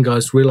making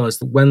guys realize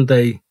that when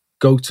they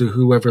go to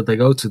whoever they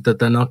go to, that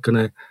they're not going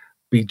to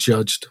be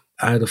judged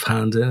out of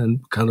hand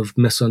and kind of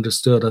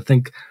misunderstood. I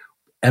think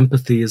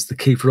empathy is the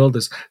key for all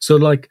this. So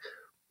like,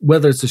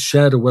 whether it's a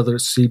shed or whether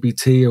it's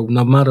CBT or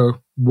no matter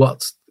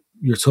what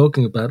you're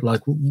talking about,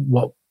 like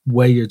what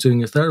way you're doing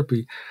your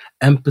therapy,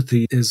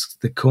 empathy is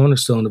the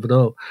cornerstone of it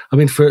all. I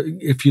mean,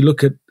 if you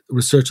look at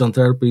research on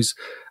therapies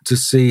to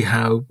see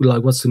how,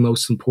 like, what's the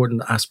most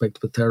important aspect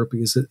of a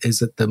therapy? Is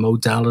it the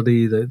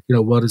modality? That,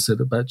 what is it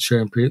about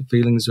sharing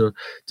feelings or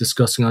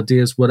discussing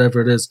ideas,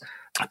 whatever it is?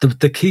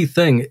 The key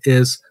thing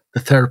is the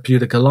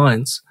therapeutic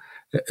alliance.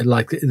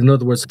 Like, in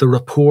other words, the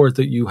rapport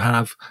that you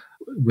have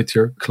with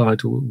your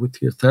client or with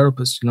your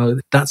therapist,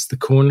 that's the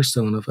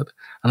cornerstone of it.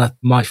 And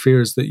my fear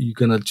is that you're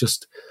going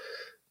to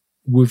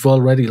we've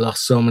already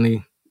lost so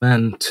many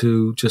men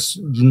to just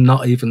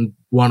not even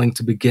wanting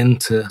to begin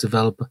to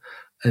develop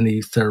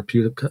any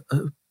therapeutic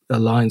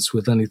alliance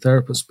with any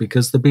therapist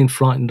because they've been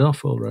frightened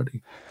off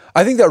already.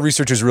 I think that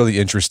research is really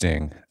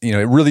interesting.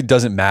 It really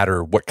doesn't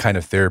matter what kind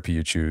of therapy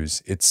you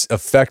choose. It's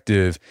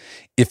effective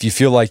if you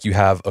feel like you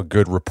have a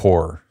good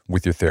rapport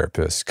with your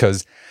therapist.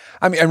 Because,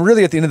 and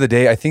really at the end of the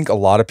day, I think a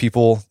lot of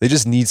people, they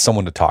just need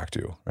someone to talk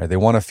to, right? They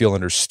want to feel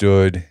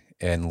understood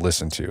and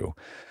listened to.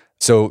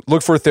 So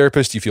look for a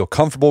therapist you feel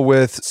comfortable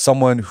with,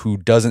 someone who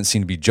doesn't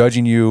seem to be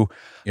judging you.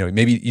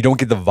 Maybe you don't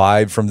get the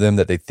vibe from them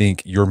that they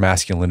think your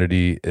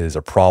masculinity is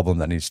a problem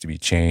that needs to be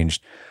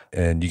changed.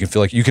 And you can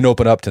feel like you can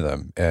open up to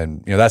them.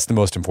 And, that's the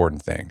most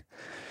important thing.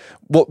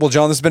 Well,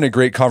 John, this has been a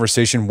great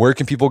conversation. Where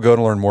can people go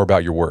to learn more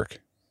about your work?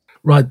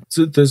 Right.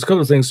 So there's a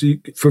couple of things.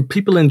 For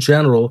people in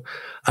general,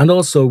 and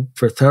also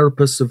for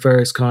therapists of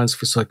various kinds,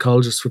 for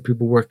psychologists, for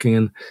people working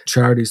in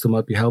charities that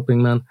might be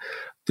helping men,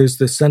 there's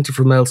the Center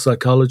for Male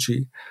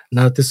Psychology.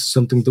 Now, this is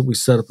something that we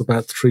set up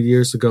about 3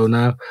 years ago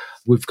now.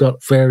 We've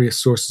got various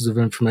sources of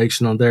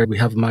information on there. We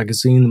have a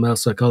magazine, the Male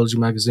Psychology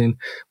magazine.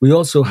 We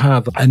also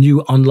have a new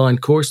online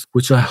course,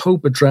 which I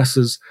hope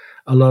addresses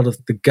a lot of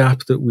the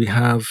gap that we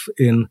have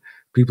in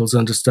people's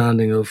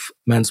understanding of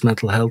men's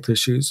mental health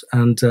issues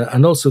and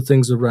also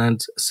things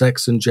around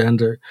sex and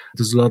gender.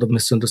 There's a lot of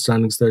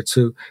misunderstandings there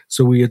too.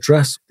 So we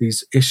address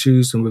these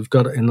issues and we've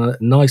got it in a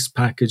nice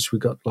package. We've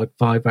got like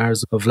 5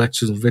 hours of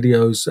lectures and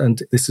videos,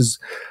 and this is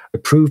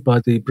approved by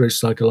the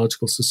British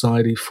Psychological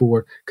Society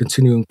for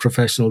continuing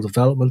professional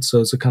development.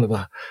 So it's a kind of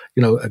a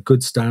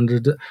good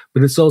standard,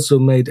 but it's also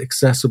made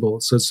accessible.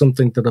 So it's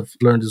something that I've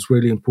learned is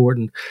really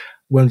important.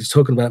 When you're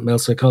talking about male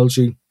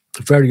psychology,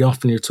 very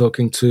often you're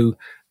talking to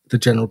the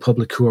general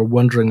public who are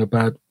wondering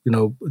about,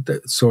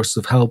 the source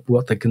of help,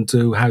 what they can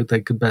do, how they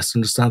can best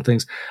understand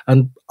things.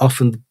 And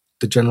often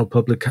the general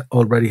public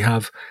already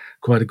have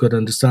quite a good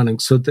understanding,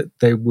 so that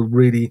they will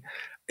really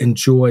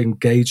enjoy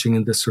engaging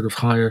in this sort of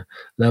higher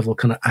level,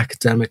 kind of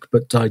academic,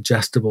 but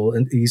digestible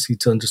and easy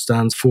to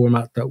understand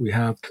format that we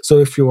have. So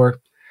if you're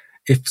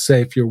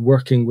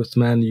working with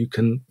men, you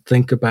can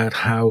think about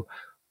how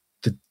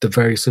the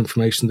various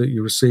information that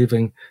you're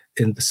receiving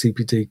in the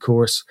CPD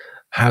course,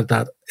 how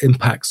that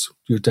impacts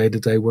your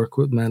day-to-day work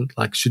with men.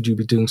 Like, should you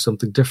be doing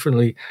something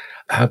differently?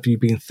 Have you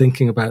been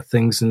thinking about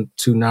things in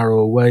too narrow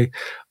a way?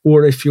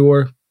 Or if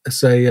you're,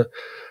 say, a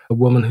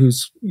woman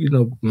who's,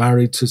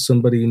 married to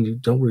somebody and you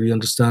don't really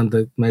understand,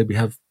 they maybe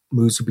have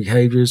moods or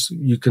behaviors,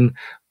 you can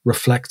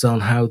reflect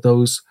on how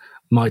those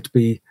might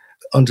be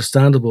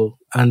understandable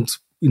and,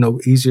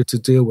 easier to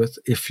deal with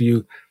if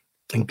you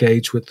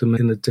engage with them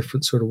in a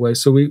different sort of way.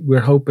 So we're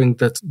hoping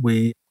that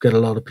we get a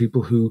lot of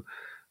people who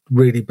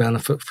really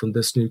benefit from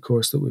this new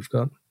course that we've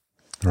got.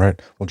 All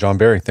right. Well, John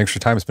Barry, thanks for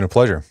your time. It's been a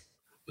pleasure.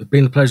 It's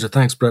been a pleasure.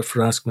 Thanks, Brett,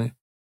 for asking me.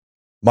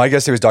 My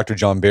guest today was Dr.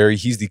 John Barry.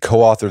 He's the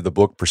co-author of the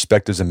book,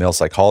 Perspectives in Male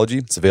Psychology.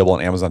 It's available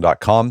on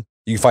Amazon.com.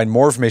 You can find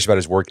more information about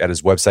his work at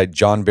his website,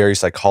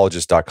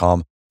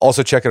 johnbarrypsychologist.com.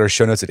 Also, check out our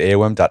show notes at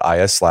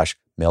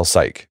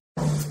aom.is/malepsych.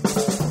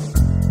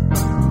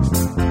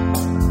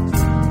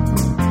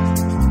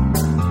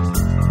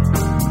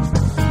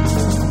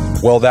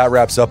 Well, that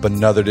wraps up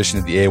another edition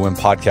of the AOM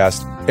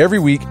podcast. Every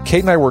week,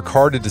 Kate and I work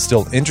hard to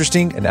distill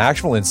interesting and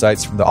actionable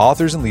insights from the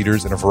authors and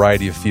leaders in a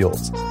variety of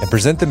fields and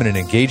present them in an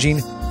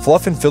engaging,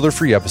 fluff and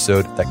filler-free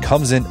episode that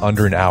comes in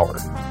under an hour.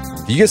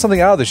 If you get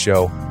something out of the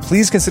show,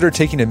 please consider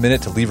taking a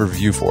minute to leave a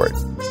review for it.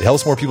 It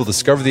helps more people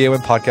discover the AOM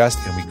podcast,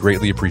 and we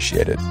greatly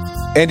appreciate it.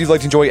 And if you'd like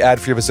to enjoy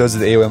ad-free episodes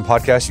of the AOM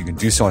podcast, you can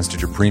do so on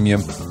Stitcher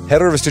Premium.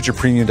 Head over to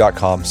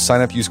StitcherPremium.com,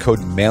 sign up, use code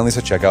Manliness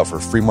at checkout for a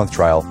free month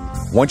trial.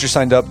 Once you're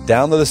signed up,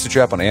 download the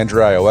Stitcher app on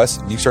Android or iOS,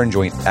 and you can start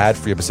enjoying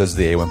ad-free episodes of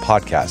the AOM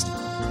podcast.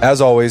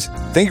 As always,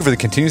 thank you for the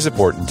continued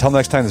support. Until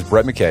next time, this is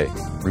Brett McKay,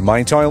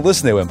 reminding you to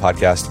listen to the AOM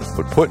podcast,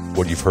 but put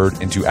what you've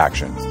heard into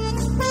action.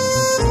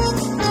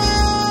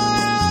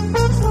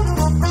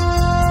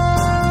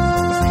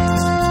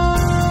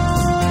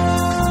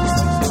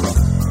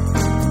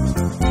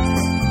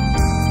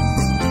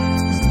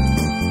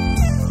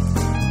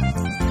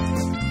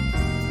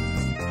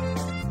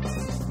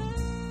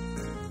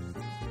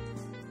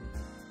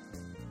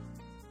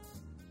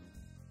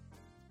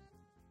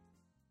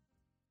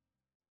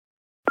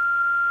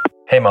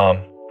 Hey Mom,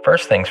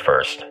 first things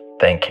first,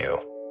 thank you.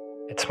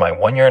 It's my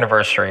 1-year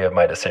anniversary of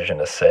my decision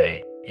to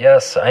say,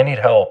 yes, I need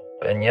help,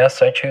 and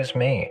yes, I choose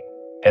me.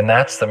 And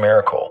that's the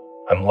miracle.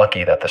 I'm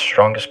lucky that the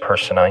strongest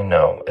person I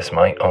know is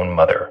my own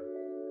mother.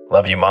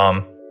 Love you,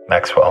 Mom.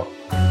 Maxwell.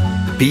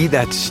 Be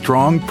that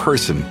strong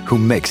person who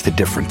makes the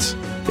difference.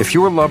 If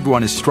your loved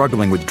one is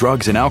struggling with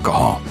drugs and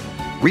alcohol,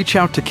 reach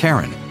out to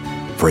Caron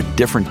for a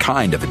different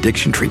kind of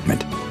addiction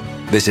treatment.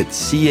 Visit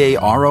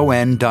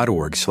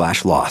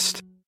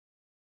caron.org/lost.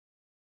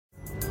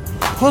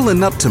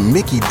 Pulling up to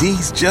Mickey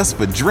D's just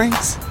for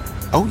drinks?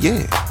 Oh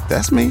yeah,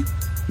 that's me.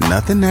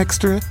 Nothing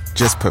extra,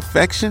 just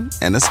perfection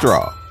and a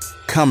straw.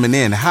 Coming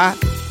in hot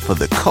for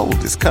the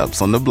coldest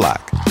cups on the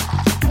block.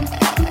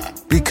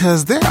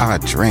 Because there are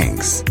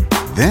drinks.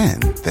 Then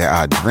there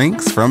are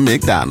drinks from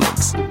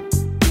McDonald's.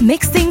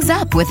 Mix things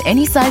up with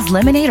any size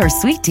lemonade or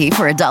sweet tea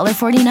for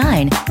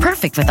 $1.49.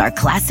 Perfect with our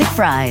classic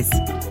fries.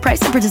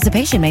 Price and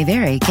participation may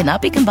vary.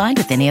 Cannot be combined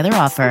with any other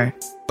offer.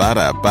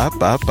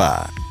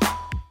 Ba-da-ba-ba-ba.